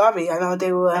Marcus Garvey. I know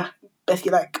they were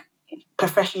basically like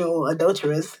professional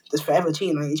adulterers, just forever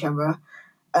cheating on each other.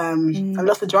 And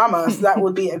lots of drama. So that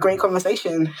would be a great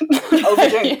conversation over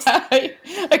drinks. Yeah,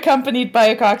 accompanied by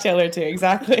a cocktail or two,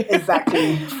 exactly.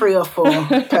 Exactly. 3 or 4.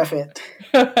 Perfect.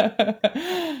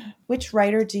 Which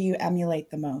writer do you emulate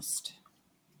the most?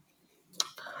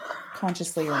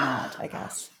 Consciously or not, I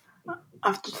guess.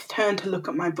 I've just turned to look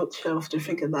at my bookshelf to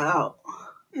figure that out.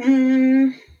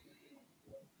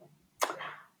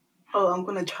 Oh, I'm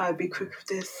going to try to be quick with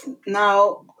this.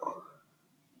 Now,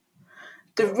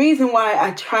 the reason why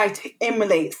I try to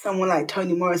emulate someone like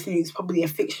Toni Morrison, who's probably a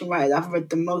fiction writer that I've read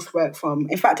the most work from,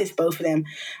 in fact, it's both of them,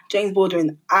 James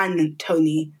Baldwin and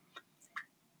Toni,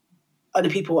 are the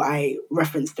people I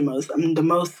reference the most. I'm the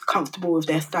most comfortable with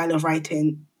their style of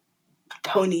writing.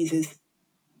 Toni's is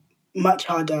much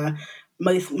harder,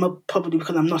 probably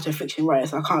because I'm not a fiction writer,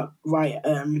 so I can't write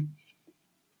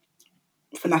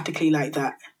fanatically like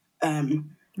that.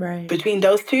 Right. Between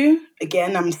those two,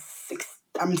 again, I'm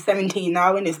 17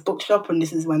 now in this bookshop, and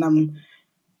this is when I'm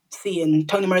seeing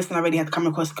Toni Morrison. I already had come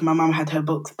across because my mum had her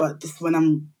books, but this is when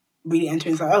I'm really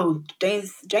entering. It's like, oh,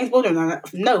 James Baldwin, I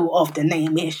know of the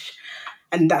name-ish,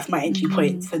 and that's my entry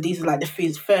point. So these are like the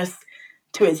first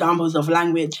 2 examples of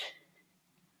language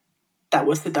that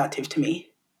was seductive to me.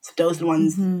 So those are the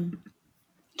ones.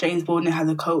 James Baldwin has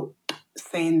a quote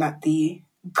saying that the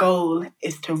goal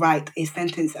is to write a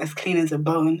sentence as clean as a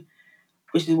bone,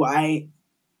 which is what I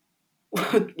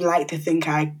would like to think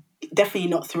definitely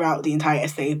not throughout the entire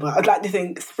essay, but I'd like to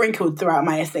think sprinkled throughout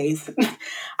my essays,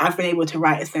 I've been able to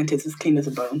write a sentence as clean as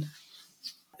a bone.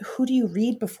 Who do you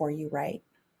read before you write?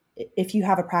 If you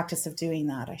have a practice of doing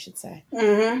that, I should say.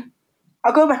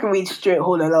 I'll go back and read Stuart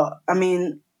Hall a lot. I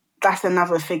mean, that's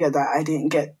another figure that I didn't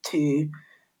get to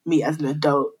meet as an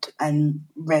adult and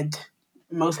read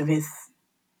most of his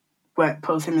work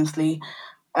posthumously.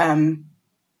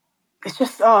 It's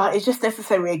just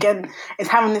necessary. Again, it's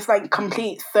having this like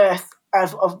complete thirst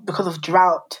because of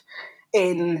drought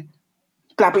in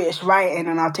Black British writing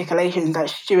and articulations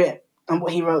that Stuart and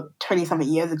what he wrote 20-something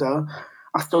years ago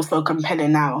are still so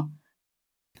compelling now.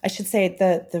 I should say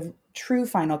the true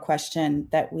final question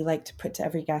that we like to put to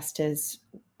every guest is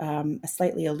a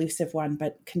slightly elusive one,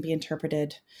 but can be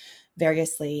interpreted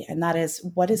variously. And that is,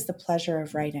 what is the pleasure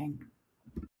of writing?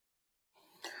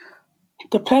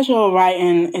 The pleasure of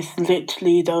writing is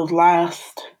literally those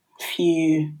last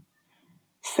few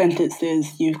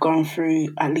sentences you've gone through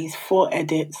at least 4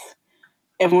 edits.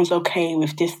 Everyone's okay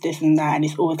with this, and that. And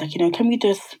it's always like, can we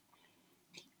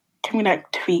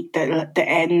like tweak the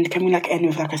end? Can we like end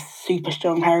with like a super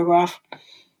strong paragraph?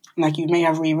 Like you may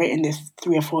have rewritten this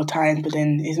 3 or 4 times, but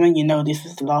then it's when you know this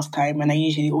is the last time. And I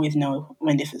usually always know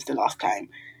when this is the last time.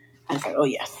 And it's like, oh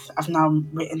yes, I've now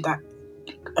written that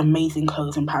amazing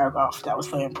closing paragraph that was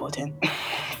so important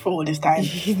for all this time.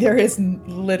 There is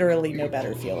literally no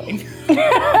better feeling.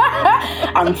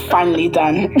 I'm finally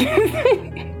done.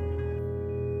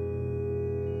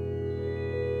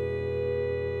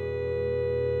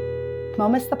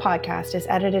 Momus the Podcast is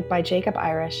edited by Jacob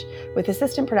Irish with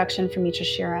assistant production from Mitra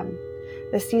Shiram.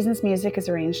 This season's music is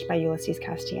arranged by Ulysses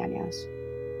Castellanos.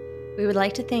 We would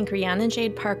like to thank Rianna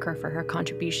Jade Parker for her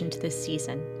contribution to this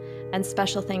season, and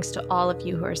special thanks to all of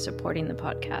you who are supporting the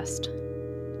podcast.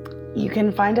 You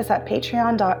can find us at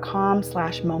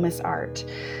patreon.com/momusart.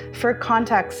 For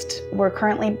context, we're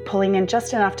currently pulling in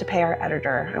just enough to pay our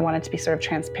editor. I wanted to be sort of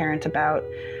transparent about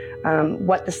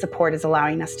what the support is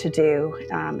allowing us to do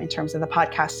in terms of the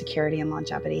podcast security and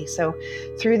longevity. So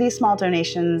through these small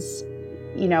donations,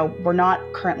 we're not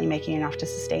currently making enough to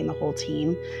sustain the whole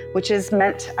team, which is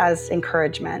meant as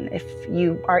encouragement. If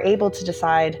you are able to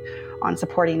decide on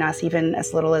supporting us, even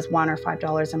as little as $1 or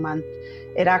 $5 a month,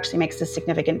 it actually makes a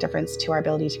significant difference to our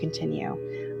ability to continue.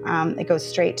 It goes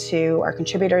straight to our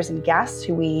contributors and guests,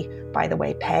 who we, by the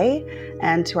way, pay,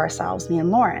 and to ourselves, me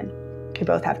and Lauren, who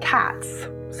both have cats.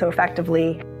 So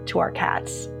effectively, to our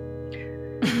cats.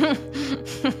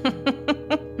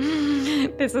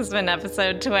 This has been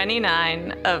episode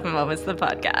 29 of Momus the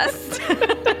Podcast.